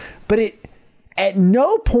judged. But at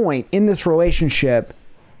no point in this relationship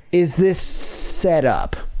is this set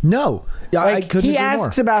up. No. Yeah, like, I couldn't he agree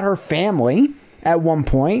asks more. about her family at one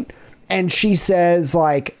point, and she says,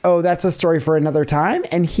 like, oh, that's a story for another time.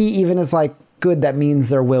 And he even is like, good, that means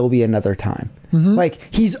there will be another time. Mm-hmm. Like,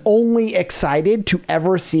 he's only excited to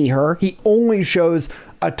ever see her. He only shows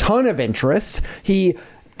a ton of interest. He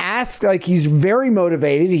asks, like, he's very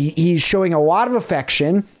motivated. He's showing a lot of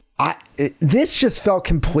affection. This just felt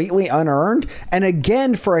completely unearned. And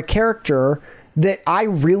again, for a character that I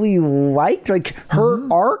really liked, like her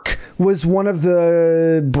arc was one of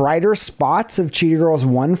the brighter spots of Cheetah Girls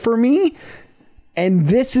 1 for me. And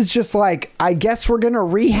this is just like, I guess we're going to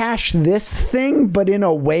rehash this thing, but in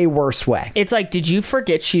a way worse way. It's like, did you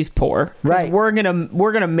forget she's poor? Right. We're going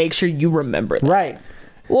to make sure you remember that. Right.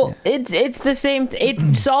 Well, it's the same.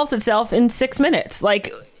 It solves itself in 6 minutes.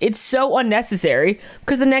 Like, it's so unnecessary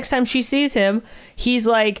because the next time she sees him, he's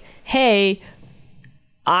like, hey,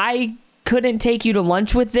 I couldn't take you to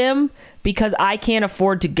lunch with them because I can't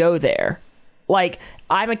afford to go there. Like,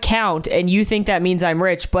 I'm a count and you think that means I'm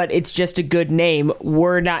rich, but it's just a good name.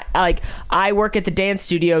 We're not, like, I work at the dance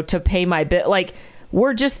studio to pay my bill. Like,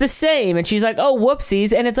 we're just the same. And she's like, oh,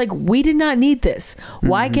 whoopsies. And it's like, we did not need this.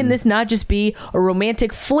 Why can this not just be a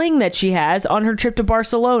romantic fling that she has on her trip to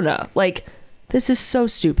Barcelona? Like, this is so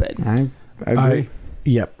stupid. I agree.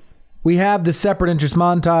 Yep. We have the separate interest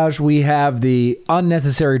montage. We have the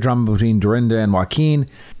unnecessary drama between Dorinda and Joaquin.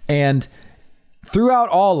 And throughout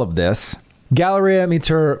all of this, Galleria meets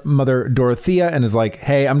her mother, Dorothea, and is like,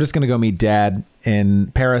 hey, I'm just going to go meet Dad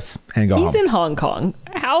in Paris and go home. He's in Hong Kong.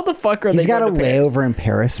 How the fuck are they He's got a going to Paris? layover in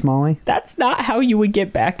Paris, Molly. That's not how you would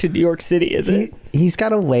get back to New York City, is it? He's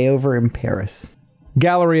got a layover in Paris.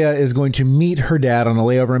 Galleria is going to meet her dad on a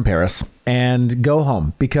layover in Paris and go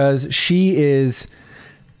home because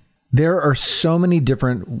there are so many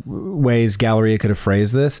different ways Galleria could have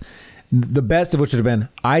phrased this. The best of which would have been,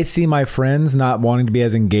 I see my friends not wanting to be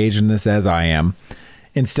as engaged in this as I am,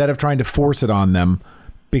 instead of trying to force it on them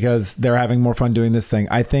because they're having more fun doing this thing.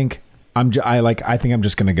 I think I'm just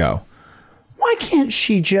going to go. Why can't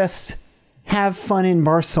she just have fun in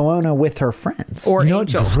Barcelona with her friends? Or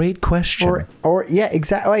Angel? Great question. Or yeah,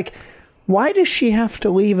 exactly. Like, why does she have to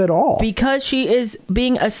leave at all? Because she is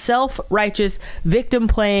being a self-righteous,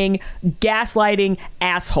 victim-playing, gaslighting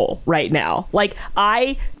asshole right now. Like,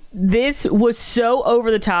 this was so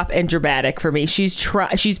over the top and dramatic for me.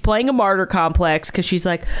 She's playing a martyr complex because she's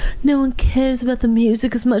like, no one cares about the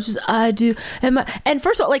music as much as I do. And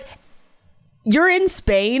first of all, like, you're in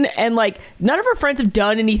Spain and like none of her friends have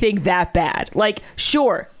done anything that bad. Like,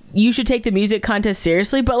 sure, you should take the music contest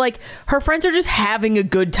seriously, but like her friends are just having a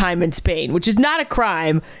good time in Spain, which is not a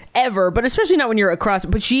crime ever, but especially not when you're across.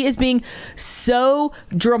 But she is being so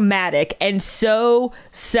dramatic and so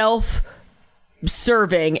self-serving,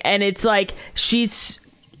 and it's like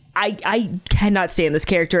I cannot stand this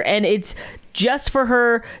character, and it's just for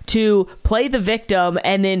her to play the victim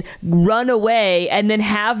and then run away and then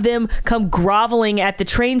have them come groveling at the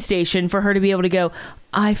train station for her to be able to go,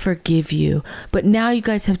 I forgive you, but now you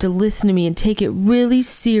guys have to listen to me and take it really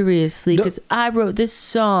seriously because I wrote this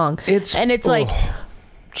song. It's like,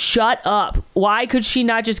 shut up. Why could she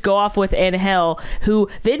not just go off with Angel, who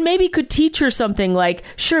then maybe could teach her something like,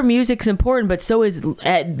 sure, music's important, but so is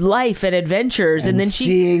life and adventures, and then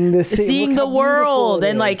seeing the world,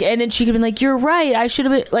 and like, and then she could have been like, you're right, I should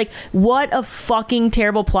have been like, what a fucking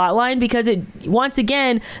terrible plot line, because it once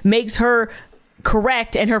again makes her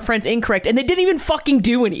correct and her friends incorrect, and they didn't even fucking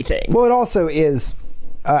do anything. Well, it also is,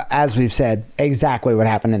 as we've said, exactly what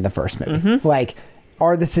happened in the first movie. Like,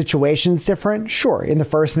 are the situations different? Sure. In the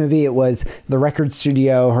first movie, it was the record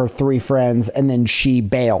studio, her three friends, and then she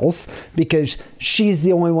bails because she's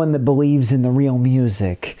the only one that believes in the real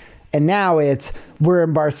music. And now it's, we're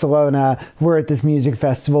in Barcelona, we're at this music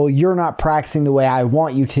festival, you're not practicing the way I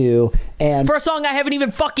want you to. And for a song I haven't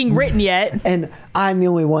even fucking written yet. And I'm the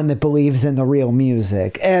only one that believes in the real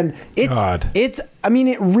music. And it's I mean,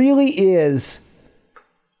 it really is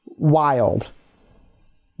wild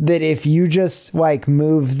that if you just like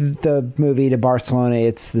move the movie to Barcelona,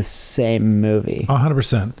 it's the same movie.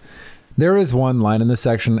 100%. There is one line in this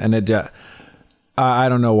section, and it, I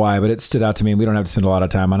don't know why, but it stood out to me. We don't have to spend a lot of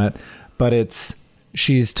time on it, but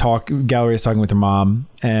Gallery is talking with her mom,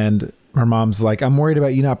 and her mom's like, I'm worried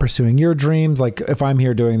about you not pursuing your dreams. Like, if I'm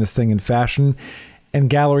here doing this thing in fashion, and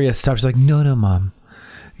Gallery stops. She's like, no, Mom,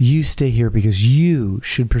 you stay here because you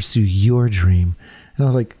should pursue your dream. And I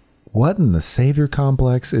was like, what in the savior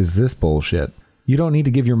complex is this bullshit? You don't need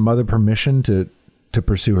to give your mother permission to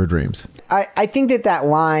pursue her dreams. I think that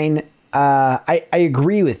line, I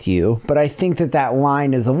agree with you, but I think that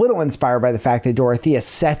line is a little inspired by the fact that Dorothea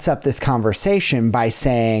sets up this conversation by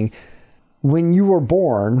saying, when you were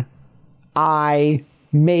born, I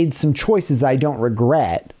made some choices that I don't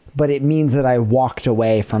regret, but it means that I walked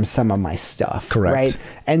away from some of my stuff. Correct. Right?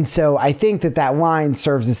 And so I think that line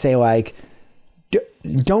serves to say, like,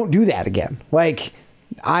 don't do that again. Like,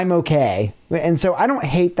 I'm okay. And so I don't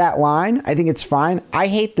hate that line. I think it's fine. I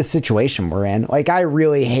hate the situation we're in. Like, I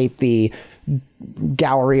really hate the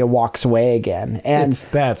Galleria walks away again. And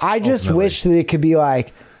I just wish that it could be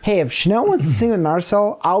like, hey, if Chanel wants to sing with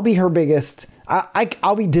Marcel, I'll be her biggest.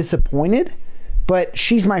 I'll be disappointed, but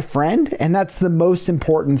she's my friend, and that's the most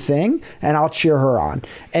important thing, and I'll cheer her on.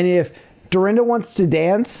 And if Dorinda wants to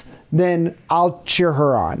dance, then I'll cheer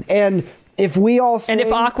her on. And if we all sing, and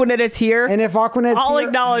if Aquanette is here, I'll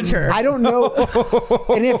acknowledge her. I don't know.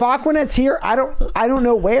 And if Aquanette's here, I don't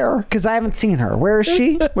know where, because I haven't seen her. Where is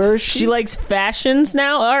she? She likes fashions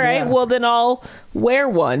now. All right, well then I'll wear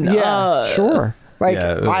one. Yeah, sure. Like,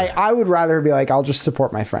 I would rather be like, I'll just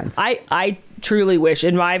support my friends. I truly wish,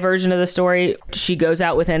 in my version of the story, she goes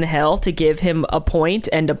out with Angel to give him a point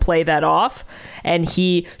and to play that off, and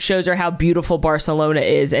he shows her how beautiful Barcelona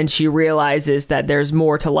is, and she realizes that there's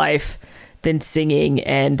more to life than singing,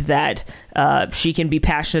 and that she can be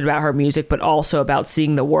passionate about her music, but also about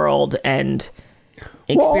seeing the world and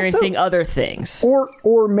experiencing other things.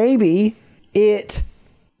 Or maybe it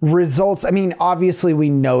results, I mean, obviously we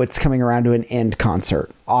know it's coming around to an end concert,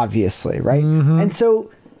 obviously, right? And so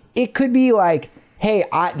it could be like, hey,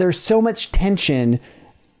 there's so much tension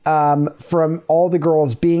from all the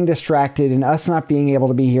girls being distracted and us not being able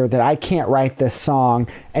to be here that I can't write this song.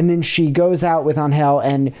 And then she goes out with Angel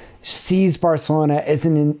and sees Barcelona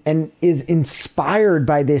and is inspired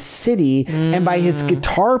by this city and by his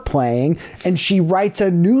guitar playing, and she writes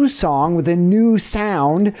a new song with a new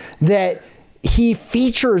sound that he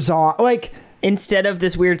features on, like, instead of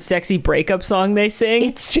this weird sexy breakup song they sing.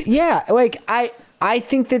 It's like I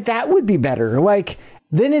think that would be better. Like,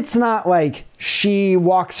 then it's not like she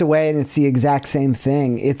walks away and it's the exact same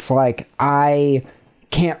thing. It's like, I'm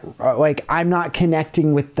not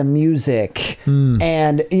connecting with the music.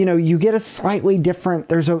 And, you get a slightly different,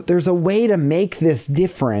 there's a way to make this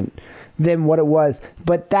different than what it was.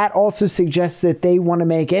 But that also suggests that they want to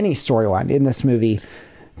make any storyline in this movie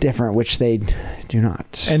different, which they do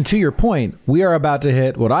not. And to your point, we are about to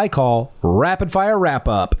hit what I call rapid fire wrap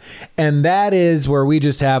up. And that is where we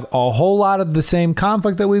just have a whole lot of the same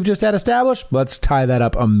conflict that we've just had established. Let's tie that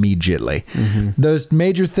up immediately. Those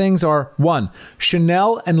major things are, 1,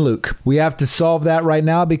 Chanel and Luke. We have to solve that right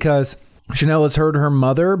now because Chanel has heard her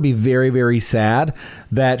mother be very, very sad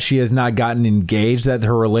that she has not gotten engaged, that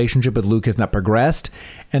her relationship with Luke has not progressed,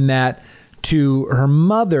 and that to her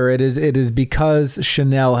mother, it is because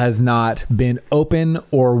Chanel has not been open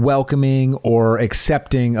or welcoming or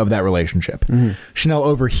accepting of that relationship. Mm-hmm. Chanel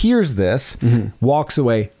overhears this, walks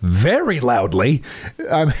away very loudly.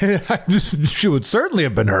 She would certainly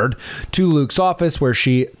have been heard to Luke's office, where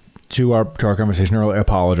she, to our conversation earlier,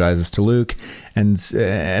 apologizes to Luke and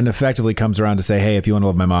effectively comes around to say, hey, if you want to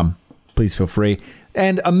love my mom, please feel free.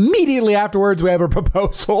 And immediately afterwards, we have a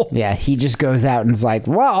proposal. Yeah, he just goes out and is like,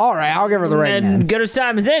 well, all right, I'll give her the ring. And good as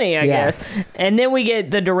time as any, I guess. And then we get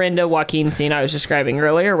the Dorinda Joaquin scene I was describing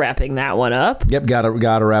earlier, wrapping that one up. Yep, gotta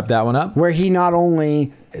wrap that one up. Where he not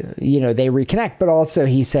only, they reconnect, but also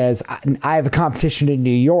he says, I have a competition in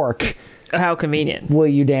New York. How convenient. Will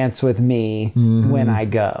you dance with me when I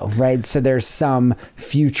go? Right. So there's some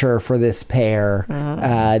future for this pair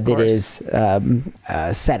that is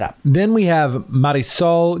set up. Then we have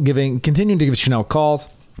Marisol continuing to give Chanel calls.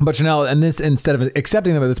 But Chanel, and this, instead of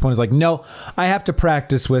accepting them at this point, is like, no, I have to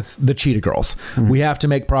practice with the Cheetah Girls. We have to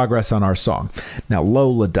make progress on our song. Now,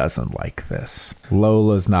 Lola doesn't like this.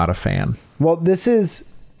 Lola's not a fan. Well, this is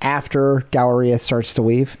after Galleria starts to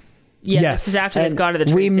leave. Yeah, yes. This is after they've gone to the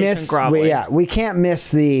train station groveling. We can't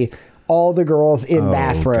miss all the girls in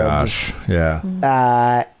bathrobes.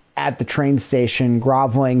 Yeah. At the train station,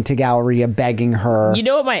 groveling to Galleria, begging her. You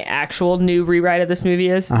know what my actual new rewrite of this movie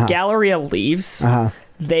is? Galleria leaves.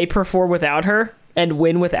 They perform without her and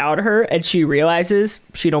win without her, and she realizes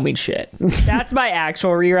she don't mean shit. That's my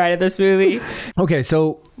actual rewrite of this movie. Okay,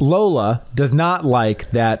 so Lola does not like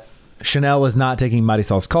that Chanel is not taking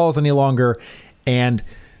Marisol's calls any longer, and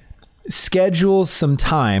schedules some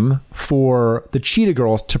time for the Cheetah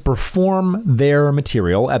Girls to perform their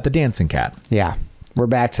material at the Dancing Cat. Yeah, we're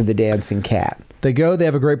back to the Dancing Cat. They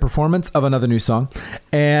have a great performance of another new song,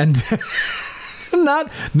 and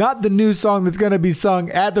not the new song that's going to be sung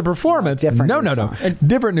at the performance. No. A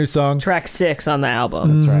different new song. Track 6 on the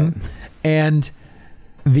album. That's right. And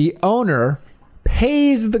the owner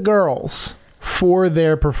pays the girls for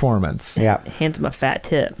their performance. Yeah. Hands them a fat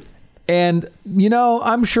tip. And,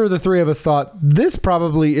 I'm sure the three of us thought this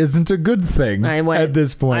probably isn't a good thing at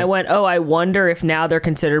this point. I wonder if now they're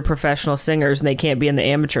considered professional singers and they can't be in the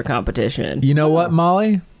amateur competition. You know what,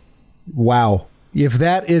 Molly? Wow. If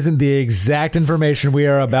that isn't the exact information we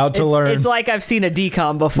are about to learn. It's like I've seen a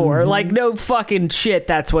decom before. Like, no fucking shit,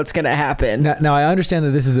 that's what's going to happen. Now, I understand that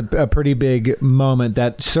this is a pretty big moment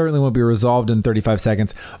that certainly won't be resolved in 35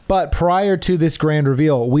 seconds. But prior to this grand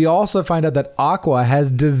reveal, we also find out that Aqua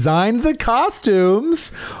has designed the costumes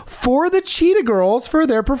for the Cheetah Girls for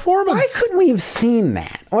their performance. Why couldn't we have seen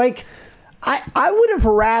that? Like, I would have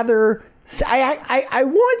rather... I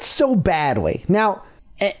want so badly. Now...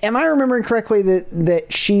 Am I remembering correctly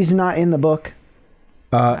that she's not in the book?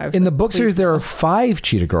 In the book series, there are 5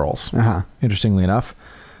 Cheetah Girls. Interestingly enough,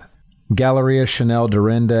 Galleria, Chanel,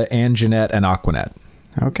 Dorinda, Anjanette, and Aquanette.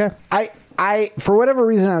 Okay. I for whatever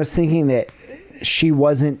reason, I was thinking that she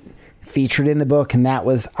wasn't featured in the book, and that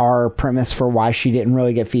was our premise for why she didn't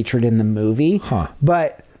really get featured in the movie.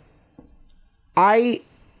 But I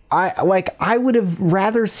would have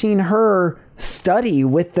rather seen her study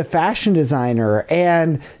with the fashion designer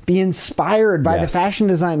and be inspired by the fashion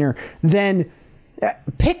designer than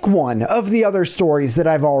pick one of the other stories that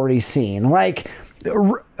I've already seen. Like,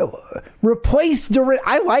 replace Dorinda.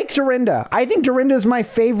 I like Dorinda. I think Dorinda is my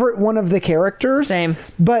favorite one of the characters. Same.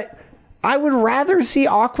 But I would rather see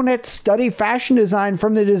Aquanette study fashion design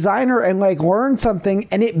from the designer and learn something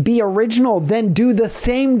and it be original than do the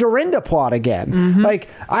same Dorinda plot again.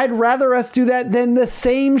 I'd rather us do that than the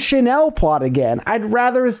same Chanel plot again. I'd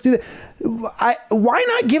rather us do that. Why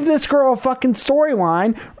not give this girl a fucking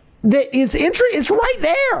storyline that is interesting? It's right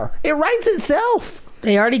there. It writes itself.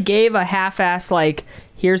 They already gave a half-ass,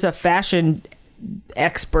 here's a fashion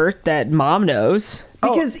expert that mom knows.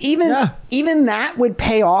 Because even that would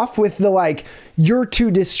pay off with the you're too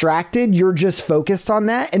distracted, you're just focused on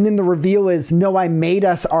that, and then the reveal is no, I made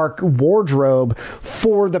us our wardrobe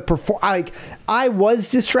for the I was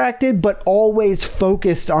distracted, but always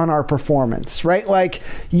focused on our performance, right?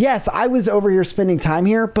 Yes, I was over here spending time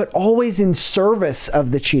here, but always in service of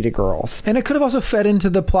the Cheetah Girls. And it could have also fed into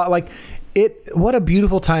the plot, what a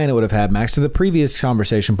beautiful tie-in it would have had, Max, to the previous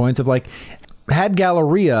conversation points of had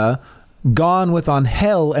Galleria gone with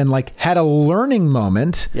Angel and like had a learning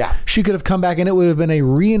moment, she could have come back and it would have been a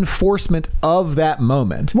reinforcement of that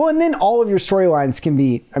moment. Well, and then all of your storylines can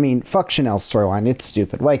be, I mean, fuck Chanel's storyline. It's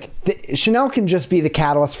stupid. Like, Chanel can just be the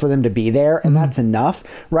catalyst for them to be there, and that's enough,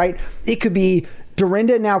 right? It could be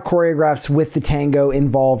Dorinda now choreographs with the tango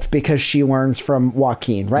involved because she learns from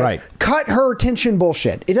Joaquin, right? Cut her tension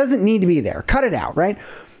bullshit. It doesn't need to be there. Cut it out, right?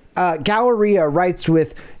 Galleria writes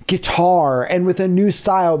with guitar and with a new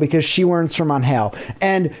style because she learns from Angel.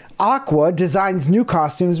 And Aqua designs new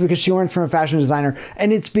costumes because she learns from a fashion designer.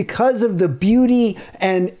 And it's because of the beauty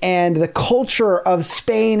and the culture of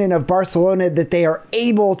Spain and of Barcelona that they are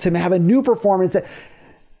able to have a new performance.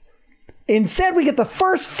 Instead, we get the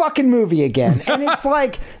first fucking movie again. And it's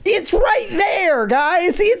like, it's right there,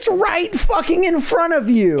 guys. It's right fucking in front of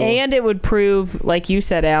you. And it would prove, like you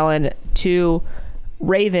said, Alan, to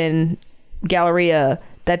Raven, Galleria,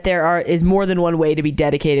 that there is more than one way to be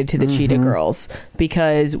dedicated to the Cheetah Girls,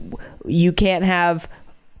 because you can't have,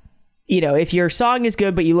 if your song is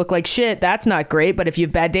good but you look like shit, that's not great. But if you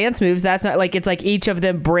have bad dance moves, that's not, like, it's like each of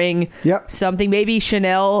them bring something. Maybe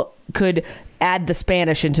Chanel could add the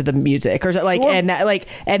Spanish into the music, or like, and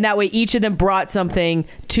that way each of them brought something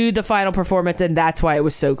to the final performance, and that's why it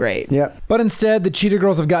was so great. But instead, the Cheetah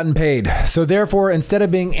Girls have gotten paid. So therefore, instead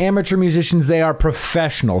of being amateur musicians, they are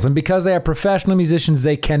professionals. And because they are professional musicians,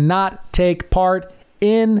 they cannot take part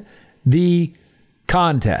in the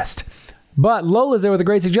contest. But Lola's there with a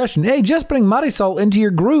great suggestion. Hey, just bring Marisol into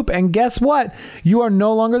your group, and guess what? You are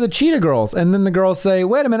no longer the Cheetah Girls. And then the girls say,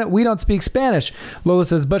 wait a minute, we don't speak Spanish. Lola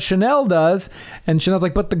says, but Chanel does. And Chanel's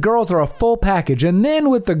like, but the girls are a full package. And then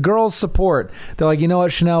with the girls' support, they're like, you know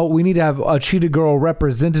what, Chanel, we need to have a Cheetah Girl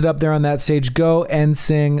represented up there on that stage. Go and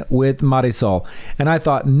sing with Marisol. And I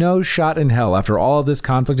thought, no shot in hell, after all of this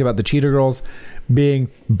conflict about the Cheetah Girls being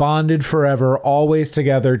bonded forever, always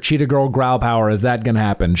together, Cheetah Girl growl power, is that gonna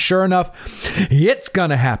happen? Sure enough, it's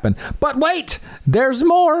gonna happen. But wait, there's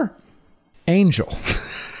more. Angel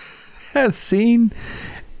has seen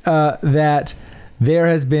that there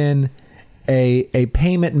has been a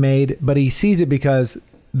payment made, but he sees it because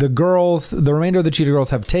the remainder of the Cheetah Girls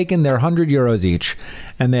have taken their €100 each,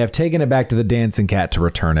 and they have taken it back to the Dancing Cat to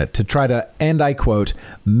return it, to try to, and I quote,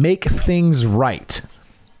 make things right.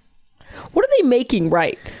 What are they making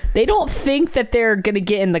right? They don't think that they're going to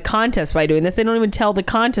get in the contest by doing this. They don't even tell the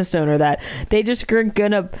contest owner that. They just are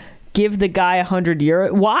going to give the guy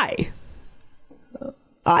 €100. Why?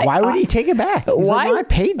 Why would he take it back? Why? Like, I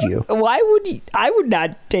paid you. Why would he? I would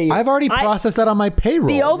not take it. I've already processed that on my payroll.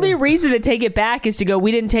 The only reason to take it back is to go,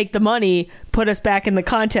 we didn't take the money, put us back in the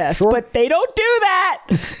contest. Sure. But they don't do that.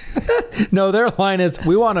 No, their line is,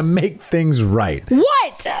 we want to make things right.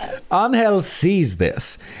 What? Angel sees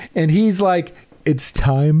this, and he's like, it's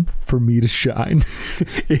time for me to shine.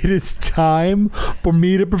 It is time for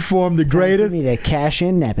me to perform the greatest. For me to cash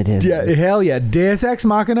in nepotism. Yeah, hell yeah. Deus Ex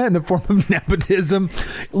Machina in the form of nepotism.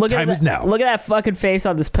 Time is now. Look at that fucking face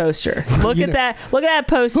on this poster. Look at that. Look at that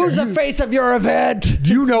poster. Who's the face of your event?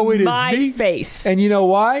 Do you know it is my face? And you know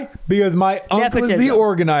why? Because my uncle is the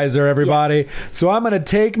organizer, everybody. Yeah. So I'm going to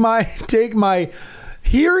take my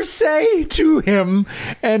hearsay to him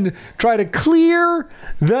and try to clear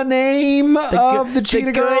the name of the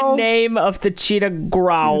Cheetah Girls. The good name of the Cheetah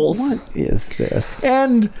Growls. What is this?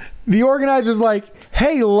 And the organizer's like,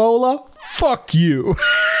 hey, Lola, fuck you.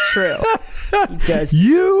 True. He does.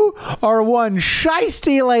 You are one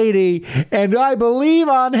shiesty lady, and I believe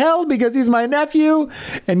Angel because he's my nephew.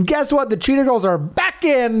 And guess what? The Cheetah Girls are back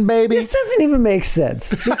in, baby. This doesn't even make sense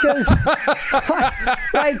because,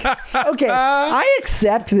 okay, I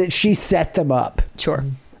accept that she set them up. Sure.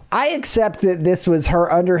 I accept that this was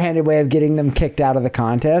her underhanded way of getting them kicked out of the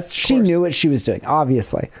contest. She knew what she was doing,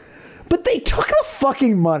 obviously. But they took the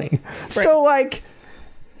fucking money. Right. So, like,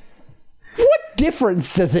 what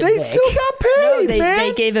difference does it make? They still got paid, no, man.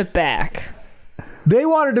 They gave it back. They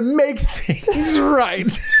wanted to make things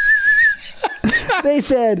right. They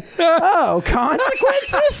said, oh,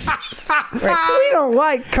 consequences? We don't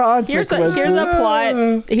like consequences.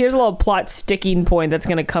 Here's a little plot sticking point that's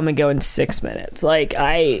going to come and go in 6 minutes. Like,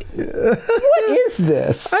 what is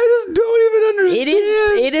this? I just don't even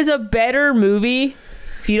understand. It is a better movie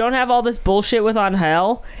if you don't have all this bullshit with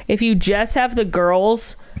Angel. If you just have the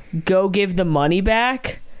girls go give the money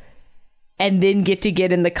back and then get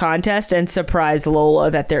in the contest and surprise Lola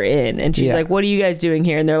that they're in. And she's like, what are you guys doing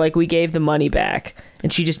here? And they're like, we gave the money back.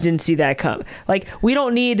 And she just didn't see that come. Like, we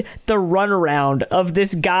don't need the runaround of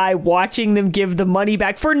this guy watching them give the money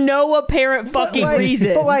back for no apparent fucking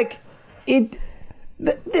reason. But, like,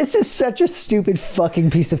 This is such a stupid fucking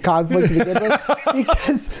piece of conflict to begin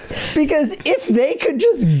with. Because if they could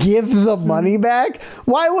just give the money back,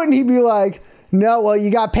 why wouldn't he be like, no, well, you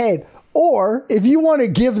got paid. Or if you want to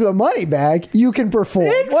give the money back, you can perform.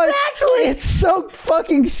 Exactly. Like, it's so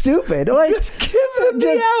fucking stupid. Like, just give them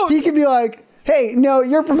the out. He can be like, hey, no,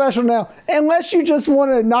 you're professional now. Unless you just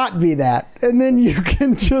want to not be that. And then you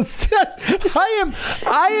can just...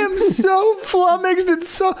 I am so flummoxed and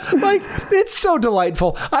so... Like, it's so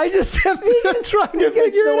delightful. I just am just trying to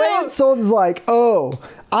figure it out. The way it's sold is like, oh,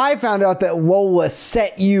 I found out that Lola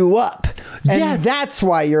set you up. And that's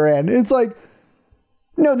why you're in. It's like...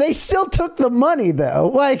 No, they still took the money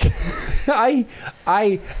though. Like,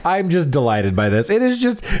 I'm just delighted by this. It is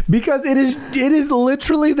just because it is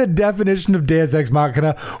literally the definition of Deus Ex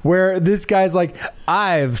Machina, where this guy's like,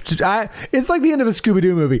 it's like the end of a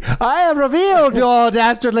Scooby-Doo movie. I have revealed your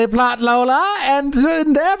dastardly plot, Lola, and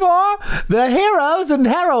therefore the heroes and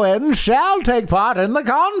heroines shall take part in the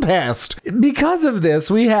contest. Because of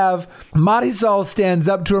this, we have Marisol stands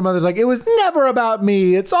up to her mother like, it was never about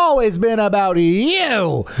me. It's always been about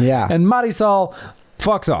you. Yeah. And Marisol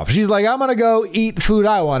fucks off. She's like, I'm going to go eat food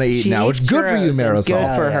I want to eat now. It's good for you, Marisol.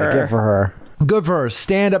 Good for her. Good for her. Good for her.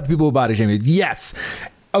 Stand up to people who body shame you. Yes.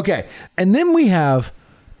 Okay. And then we have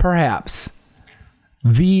perhaps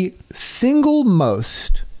the single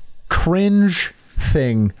most cringe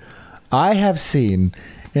thing I have seen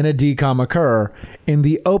in a DCOM occur in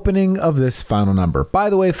the opening of this final number. By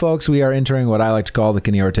the way, folks, we are entering what I like to call the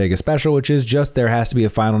Kenny Ortega special, which is just there has to be a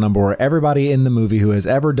final number where everybody in the movie who has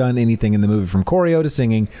ever done anything in the movie from choreo to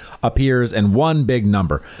singing appears in one big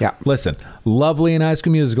number. Yeah. Listen, lovely in High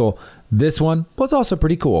School Musical. This one was also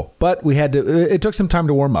pretty cool, but it took some time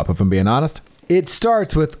to warm up, if I'm being honest. It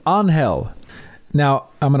starts with Angel. Now,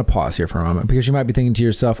 I'm going to pause here for a moment because you might be thinking to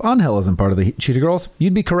yourself, Angel isn't part of the Cheetah Girls.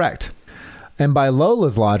 You'd be correct. And by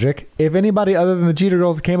Lola's logic, if anybody other than the Cheetah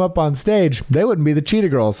Girls came up on stage, they wouldn't be the Cheetah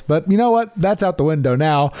Girls. But you know what? That's out the window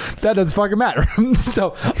now. That doesn't fucking matter.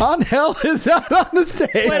 So Angel is out on the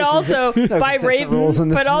stage. But also by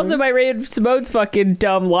Raven Simone's fucking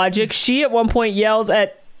dumb logic, she at one point yells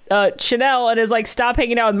at Chanel and is like, stop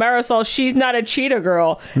hanging out with Marisol. She's not a Cheetah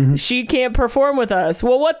Girl. Mm-hmm. She can't perform with us.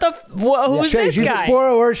 Well, who's this guy? Spoiler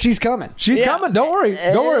alert, she's coming. She's coming. Don't worry.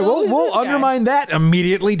 We'll undermine that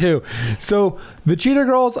immediately too. So the Cheetah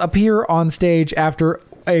Girls appear on stage after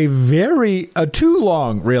a too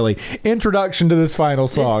long, really, introduction to this final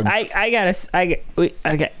song. I gotta.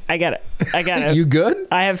 You good?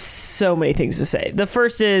 I have so many things to say. The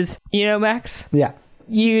first is, Max? Yeah.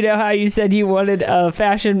 You know how you said you wanted a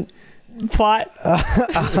fashion plot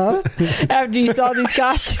after you saw these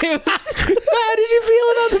costumes? How did you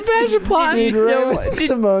feel about the fashion plot?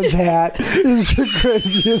 Simone's hat is the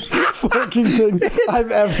craziest fucking thing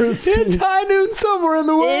I've ever seen. It's high noon somewhere in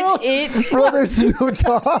the world. Well, there's no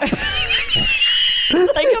top.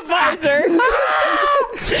 It's like a visor.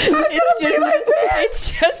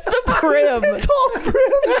 It's just the brim. It's all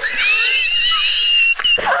brim.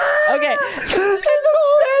 Okay.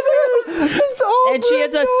 And she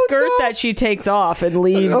has a skirt that she takes off and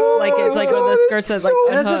leaves. It's like one of the skirts that's like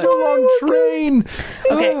that's such a long train.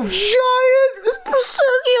 Okay. Giant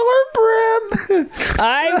circular brim.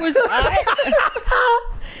 I'm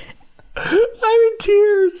in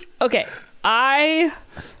tears. Okay. I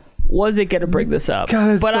wasn't gonna bring this up,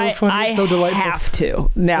 God, it's but so funny. It's so delightful. I have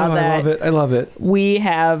to now that I love it. We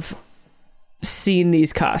have seen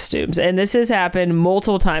these costumes, and this has happened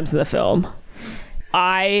multiple times in the film.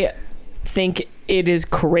 I think it is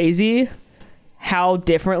crazy how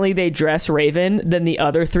differently they dress Raven than the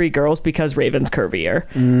other three girls because Raven's curvier.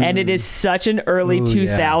 And it is such an early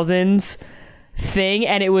 2000s thing,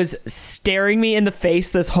 and it was staring me in the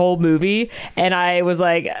face this whole movie, and I was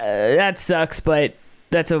like, that sucks, but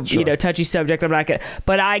that's a touchy subject. I'm not gonna,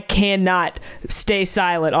 but I cannot stay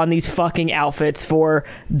silent on these fucking outfits for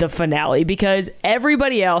the finale because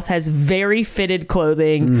everybody else has very fitted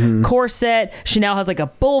clothing, corset. Chanel has like a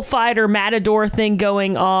bullfighter matador thing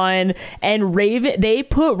going on, and they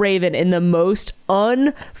put Raven in the most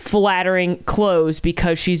unflattering clothes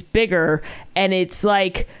because she's bigger, and it's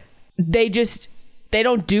like they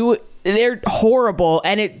don't do it. They're horrible,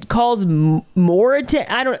 and it calls more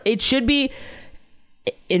attention. It should be.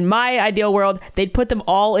 In my ideal world, they'd put them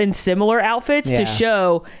all in similar outfits to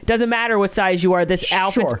show, doesn't matter what size you are, this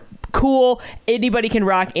outfit's cool, anybody can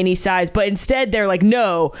rock any size. But instead they're like,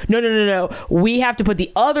 no, we have to put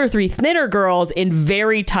the other 3 thinner girls in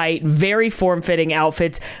very tight, very form-fitting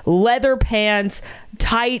outfits, leather pants,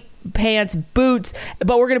 tight pants, boots,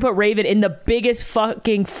 but we're gonna put Raven in the biggest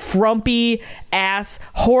fucking frumpy ass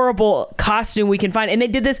horrible costume we can find. And they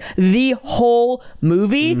did this the whole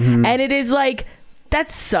movie, and it is like, that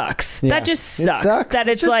sucks. That just sucks. That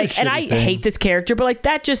it's like, and I hate this character, but like,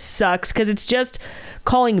 that just sucks because it's just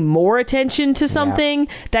calling more attention to something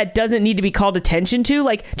that doesn't need to be called attention to.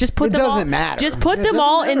 Like, just put them all. Just put them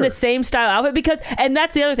all in the same style outfit, because, and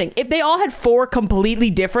that's the other thing. If they all had 4 completely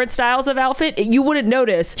different styles of outfit, you wouldn't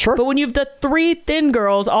notice. Sure. But when you have the 3 thin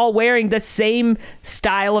girls all wearing the same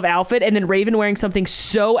style of outfit, and then Raven wearing something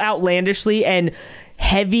so outlandishly and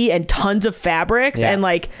heavy and tons of fabrics and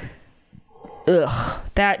like. Ugh,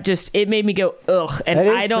 that just, it made me go ugh, and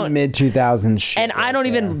I don't mid 2000s shit, and I don't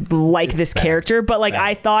even like this character, but like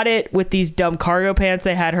I thought it with these dumb cargo pants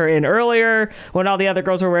they had her in earlier when all the other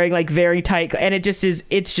girls were wearing like very tight, and it just is,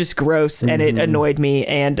 it's just gross, and it annoyed me.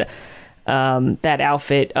 And that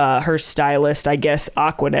outfit, her stylist, I guess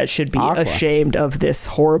Aquanet, should be ashamed of this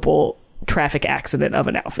horrible traffic accident of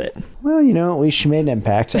an outfit. Well, you know, at least she made an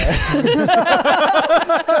impact. You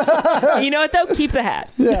know what though? Keep the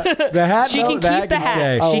hat. Yeah. The hat. She can keep the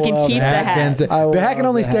hat. She can keep the hat. The hat can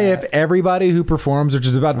only stay if everybody who performs, which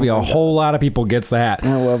is about to be a whole lot of people, gets the hat.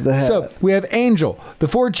 I love the hat. So we have Angel, the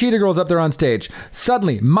 4 Cheetah Girls up there on stage.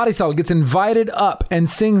 Suddenly, Marisol gets invited up and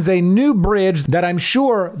sings a new bridge that I'm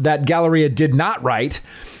sure that Galleria did not write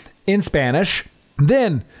in Spanish.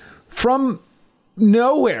 Then, from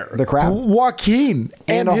nowhere, the crowd, Joaquin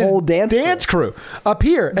and a whole dance crew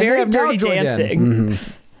appear, very and they have dirty now joined dancing.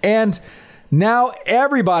 And now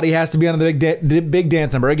everybody has to be on the big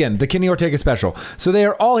dance number again, the Kenny Ortega special. So they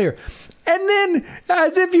are all here. And then,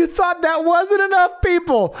 as if you thought that wasn't enough,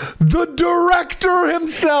 people, the director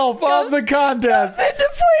himself of the contest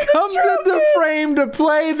comes into frame to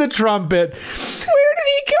play the trumpet. Where did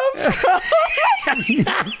he come from? He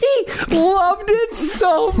loved it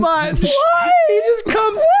so much. Why? He just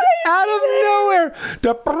comes out of nowhere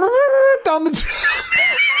to on the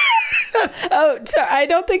Oh, sorry, I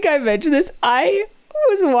don't think I mentioned this. I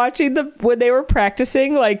was watching when they were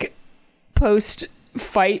practicing, like,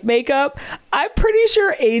 post-fight makeup. I'm pretty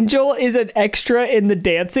sure Angel is an extra in the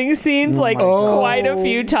dancing scenes, quite a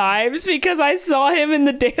few times, because I saw him in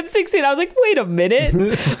the dancing scene. I was like, wait a minute.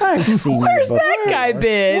 Where's that guy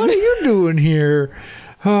been? What are you doing here?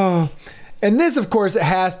 Oh. And this, of course,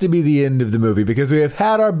 has to be the end of the movie, because we have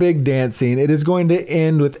had our big dance scene. It is going to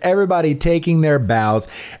end with everybody taking their bows,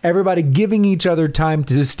 everybody giving each other time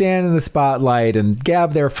to stand in the spotlight and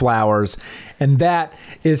gab their flowers. And that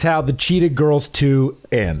is how the Cheetah Girls 2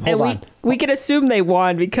 ends. And we can assume they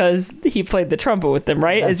won because he played the trumpet with them,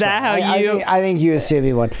 right? Is that how you... I think you assume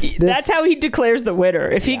he won. That's how he declares the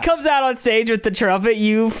winner. If he comes out on stage with the trumpet,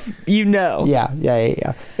 you know. Yeah.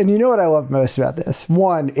 And you know what I love most about this?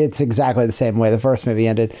 1, it's exactly the same way the first movie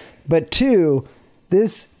ended. But 2,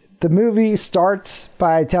 the movie starts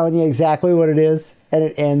by telling you exactly what it is, and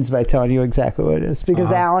it ends by telling you exactly what it is.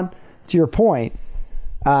 Because, Alan, to your point,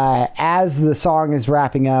 as the song is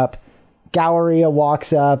wrapping up, Galleria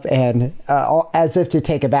walks up and, as if to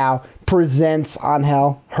take a bow, presents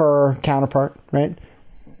Angel, her counterpart, right?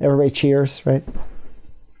 Everybody cheers, right?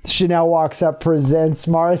 Chanel walks up, presents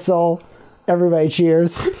Marisol. Everybody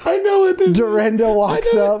cheers. I know what this Dorinda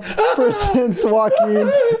walks up, presents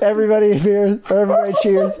Joaquin. Everybody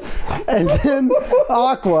cheers. And then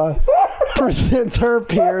Aqua presents her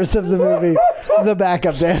peers of the movie, the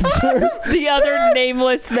backup dancers. The other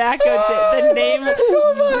nameless backup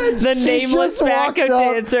the nameless backup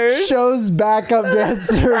dancers. Shows backup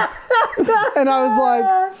dancers. And I was like,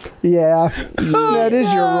 yeah, that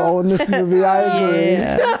is your role in this movie. I agree.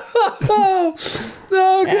 Yeah. Oh,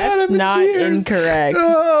 God, that's I'm in not tears. incorrect.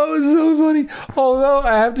 Oh, it was so funny. Although,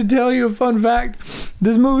 I have to tell you a fun fact.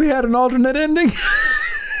 This movie had an alternate ending.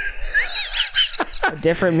 A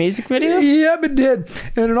different music video? Yep, it did.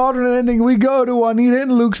 In an alternate ending, we go to Juanita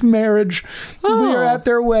and Luke's marriage. Oh. We are at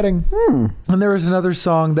their wedding. And there was another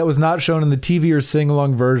song that was not shown in the TV or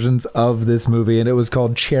sing-along versions of this movie, and it was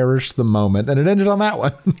called Cherish the Moment. And it ended on that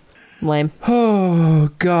one. Lame. Oh,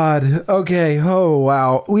 God. Okay. Oh,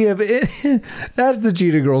 wow. We have it. That's the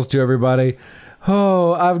Cheetah Girls 2, everybody.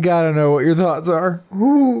 Oh, I've got to know what your thoughts are.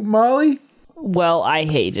 Ooh, Molly? Well, I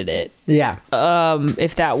hated it. Yeah.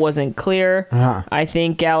 If that wasn't clear, I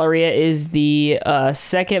think Galleria is the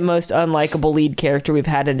second most unlikable lead character we've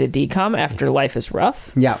had in a DCOM after Life is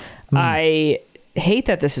Rough. Yeah. I hate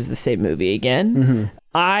that this is the same movie again.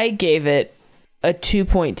 I gave it a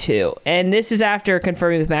 2.2. And this is after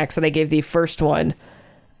confirming with Max that I gave the first one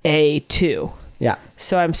a 2. Yeah.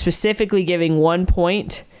 So I'm specifically giving 1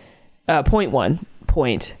 point, 0.1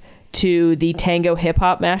 point to the Tango hip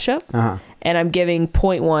hop mashup. And I'm giving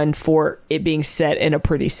 0.1 for it being set in a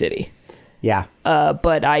pretty city. Yeah.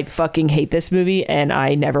 But I fucking hate this movie and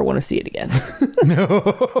I never want to see it again.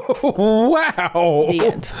 Wow.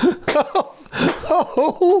 The end.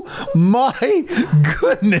 Oh my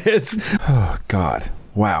goodness. Oh God.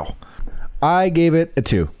 Wow. I gave it a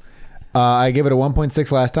 2. I gave it a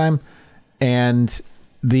 1.6 last time. And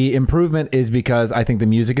the improvement is because I think the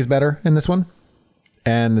music is better in this one.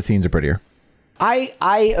 And the scenes are prettier.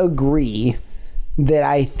 I agree that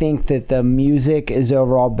I think that the music is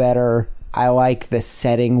overall better. I like the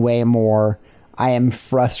setting way more. I am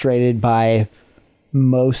frustrated by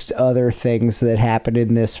most other things that happen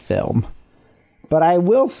in this film. But I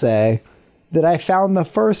will say that I found the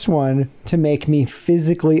first one to make me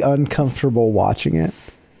physically uncomfortable watching it.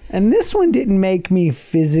 And this one didn't make me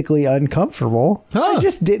physically uncomfortable. I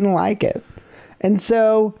just didn't like it. And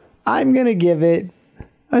so I'm going to give it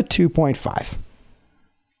a 2.5.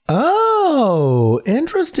 Oh,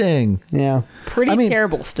 interesting. Yeah. Pretty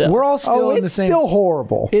terrible still. We're all still in the same. It's still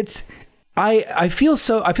horrible. I feel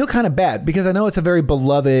kind of bad because I know it's a very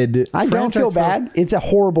beloved. I don't feel bad. It's a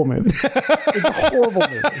horrible movie. It's a horrible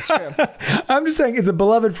movie. It's true. I'm just saying it's a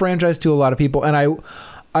beloved franchise to a lot of people, and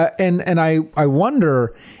I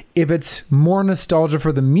wonder if it's more nostalgia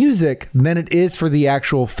for the music than it is for the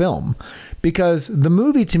actual film, because the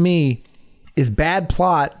movie to is bad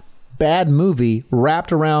plot, bad movie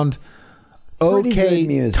wrapped around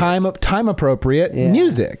okay time appropriate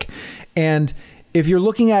music. And if you're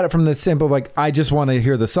looking at it from the simple, like, I just want to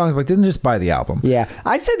hear the songs, like, then just buy the album. Yeah.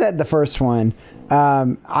 I said that in the first one,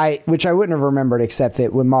 which I wouldn't have remembered, except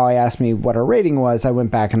that when Molly asked me what her rating was, I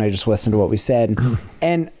went back and I just listened to what we said.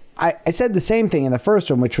 And I said the same thing in the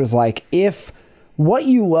first one, which was like, if what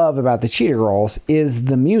you love about the Cheetah Girls is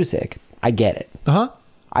the music, I get it.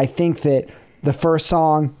 I think that the first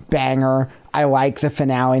song, banger. I like the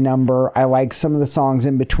finale number. I like some of the songs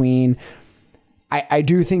in between. I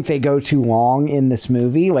do think they go too long in this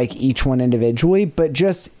movie, like each one individually. But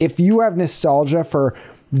just if you have nostalgia for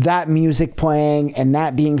that music playing and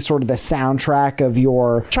that being sort of the soundtrack of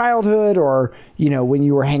your childhood, or, you know, when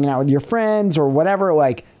you were hanging out with your friends or whatever,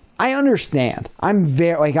 like, I understand. I'm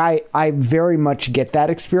very, like, I very much get that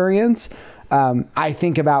experience. I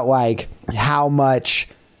think about, like, how much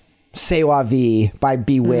C'est La Vie by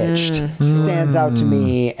Bewitched stands out to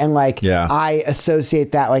me, and like I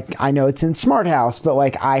associate that, like, I know it's in Smart House, but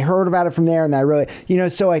like I heard about it from there, and I really, you know,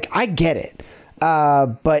 so like I get it,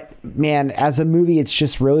 but man, as a movie it's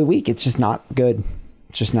just really weak. It's just not good.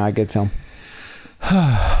 It's just not a good film.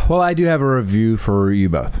 Well, I do have a review for you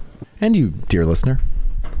both, and you, dear listener.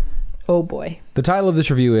 Oh boy. The title of this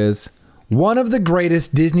review is one of the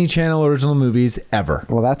greatest Disney Channel original movies ever.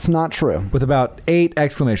 Well, that's not true. With about 8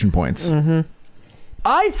 exclamation points.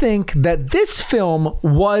 I think that this film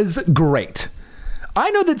was great.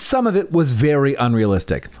 I know that some of it was very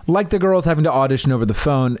unrealistic, like the girls having to audition over the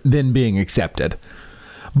phone, then being accepted.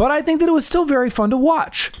 But I think that it was still very fun to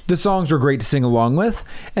watch. The songs were great to sing along with,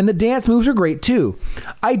 and the dance moves are great too.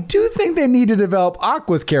 I do think they need to develop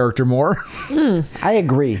Aqua's character more. I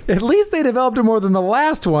agree. At least they developed her more than the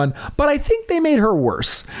last one, but I think they made her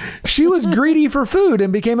worse. She was greedy for food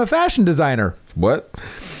and became a fashion designer. What?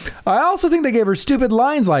 I also think they gave her stupid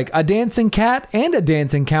lines like a dancing cat and a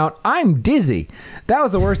dancing count. I'm dizzy. That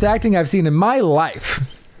was the worst acting I've seen in my life.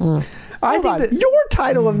 Hold on. Your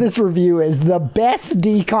title of this review is the best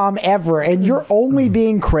DCOM ever, and you're only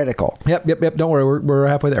being critical. Yep. Don't worry. We're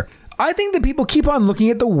halfway there. I think that people keep on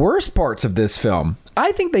looking at the worst parts of this film.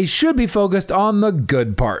 I think they should be focused on the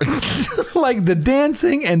good parts, like the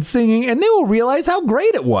dancing and singing, and they will realize how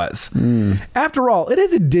great it was. After all, it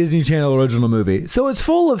is a Disney Channel original movie, so it's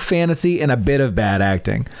full of fantasy and a bit of bad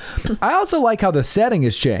acting. I also like how the setting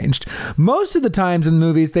has changed. Most of the times in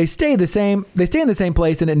movies, they stay the same. They stay in the same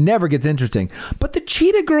place, and it never gets interesting. But the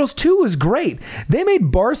Cheetah Girls 2 was great. They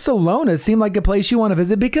made Barcelona seem like a place you want to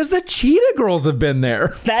visit because the Cheetah Girls have been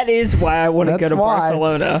there. That is why I want to go to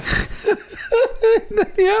Barcelona.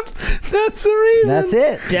 Yep, that's the reason. That's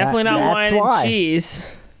it. Definitely not wine and cheese.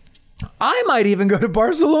 I might even go to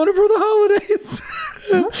Barcelona for the holidays.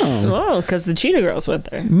 Because the Cheetah Girls went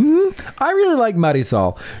there. I really like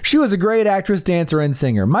Marisol. She was a great actress, dancer, and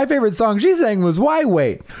singer. My favorite song she sang was Why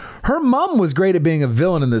Wait. Her mom was great at being a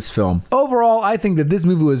villain in this film. Overall, I think that this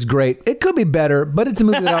movie was great. It could be better, but it's a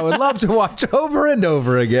movie that I would love to watch over and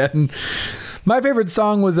over again. My favorite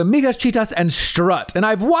song was Amigas, Cheetahs, and Strut, and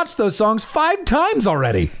I've watched those songs 5 times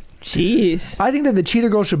already. Jeez. I think that the Cheetah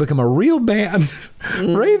Girls should become a real band.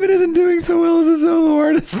 Raven isn't doing so well as a solo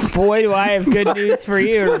artist. Boy, do I have good news for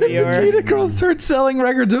you, What reviewer. if the Cheetah Girls start selling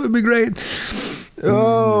records? It would be great.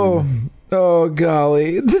 Oh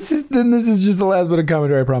golly. This is just the last bit of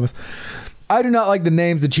commentary, I promise. I do not like the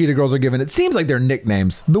names the Cheetah Girls are given. It seems like they're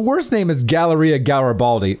nicknames. The worst name is Galleria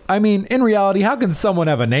Garibaldi. I mean, in reality, how can someone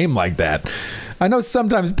have a name like that? I know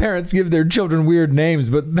sometimes parents give their children weird names,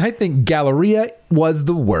 but I think Galleria was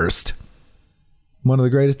the worst. One of the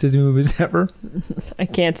greatest Disney movies ever. I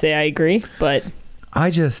can't say I agree, but I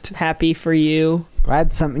just... happy for you.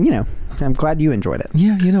 Glad I'm glad you enjoyed it.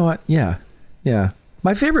 Yeah, you know what? Yeah.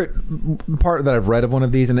 My favorite part that I've read of one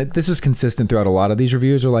of these, and this was consistent throughout a lot of these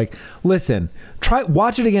reviews, are like, listen,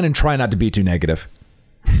 watch it again and try not to be too negative.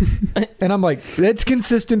 And I'm like, it's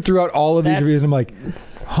consistent throughout all of these reviews. And I'm like,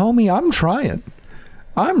 homie, I'm trying.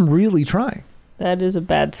 I'm really trying. That is a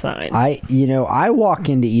bad sign. I walk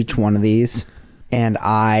into each one of these and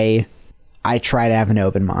I try to have an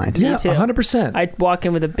open mind. Yeah, too. 100%. I walk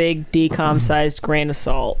in with a big decom-sized grain of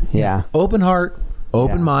salt. Yeah. Open heart,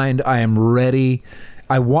 open mind. I am ready.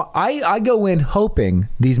 I go in hoping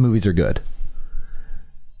these movies are good.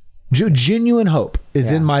 Genuine hope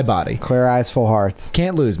is in my body. Clear eyes, full hearts.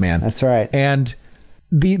 Can't lose, man. That's right. And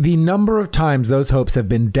the number of times those hopes have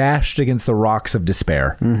been dashed against the rocks of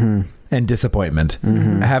despair and disappointment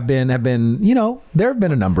have been, there have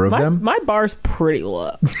been a number of them. My bar's pretty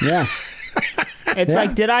low. Yeah. It's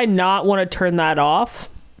like, did I not want to turn that off?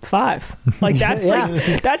 5. Like that's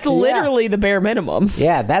that's literally the bare minimum.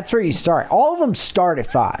 Yeah, that's where you start. All of them start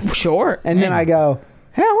at 5. Sure. And then I go,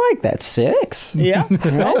 hey, I like that 6. Yeah.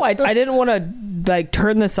 No, I didn't want to like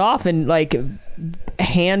turn this off and like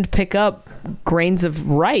hand pick up grains of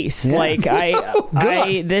rice. Yeah.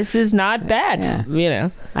 Like this is not bad. Yeah.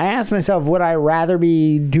 I asked myself, would I rather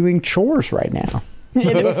be doing chores right now?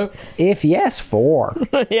 If yes, 4.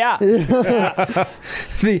 Yeah.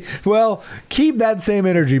 Well, keep that same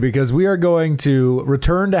energy because we are going to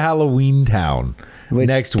return to Halloween Town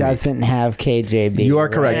next week. Doesn't have KJB. You are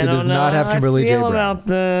correct. It does not have Kimberly J. Brown.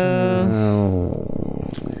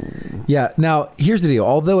 Yeah. Now, here's the deal.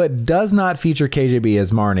 Although it does not feature KJB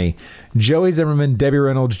as Marnie, Joey Zimmerman, Debbie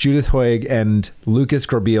Reynolds, Judith Hoig, and Lucas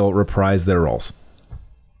Grabeel reprise their roles.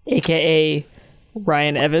 AKA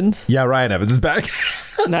Ryan Evans. Yeah, Ryan Evans is back.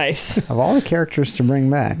 Nice. Of all the characters to bring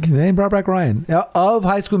back. They brought back Ryan of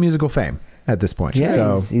High School Musical fame at this point. Yeah,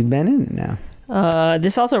 so he's been in it now.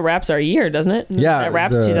 This also wraps our year, doesn't it? Yeah. That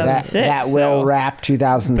wraps 2006. That will wrap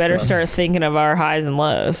 2006. Better start thinking of our highs and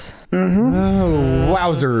lows. Oh,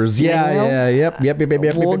 wowzers. Yeah. Yep.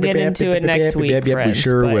 We'll get into it next week, friends. We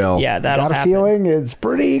sure will. Yeah, that'll got a happen. feeling it's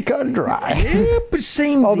pretty cut and dry. Yep, it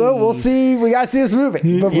seems. Although we'll see. We got to see this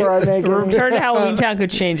movie before I make it. Return to Halloween Town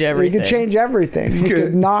could change everything. We could change everything. We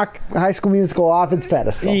could knock High School Musical off its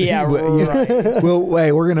pedestal. Yeah, right. Well,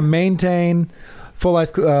 wait, we're going to maintain full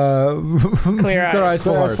eyes, Clear eyes.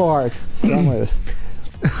 Full hearts. Don't lose.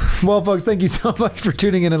 Well, folks, thank you so much for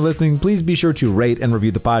tuning in and listening. Please be sure to rate and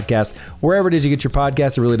review the podcast wherever it is you get your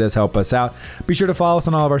podcast. It really does help us out. Be sure to follow us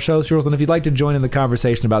on all of our socials. And if you'd like to join in the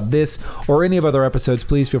conversation about this or any of other episodes,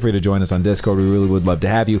 please feel free to join us on Discord. We really would love to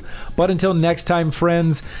have you. But until next time,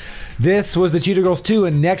 friends, this was the Cheetah Girls 2.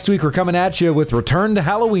 And next week, we're coming at you with Return to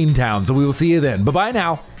Halloween Town. So we will see you then. Bye-bye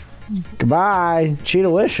now. Goodbye.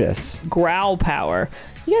 Cheetah-licious. Growl power.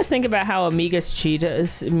 You guys think about how Amigas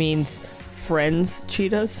Cheetahs means friends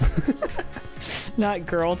cheetahs? Not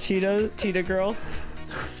girl cheetah girls.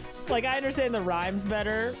 Like, I understand the rhymes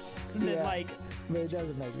better than like... But it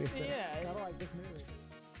doesn't make me sense. Yeah. I don't like this movie.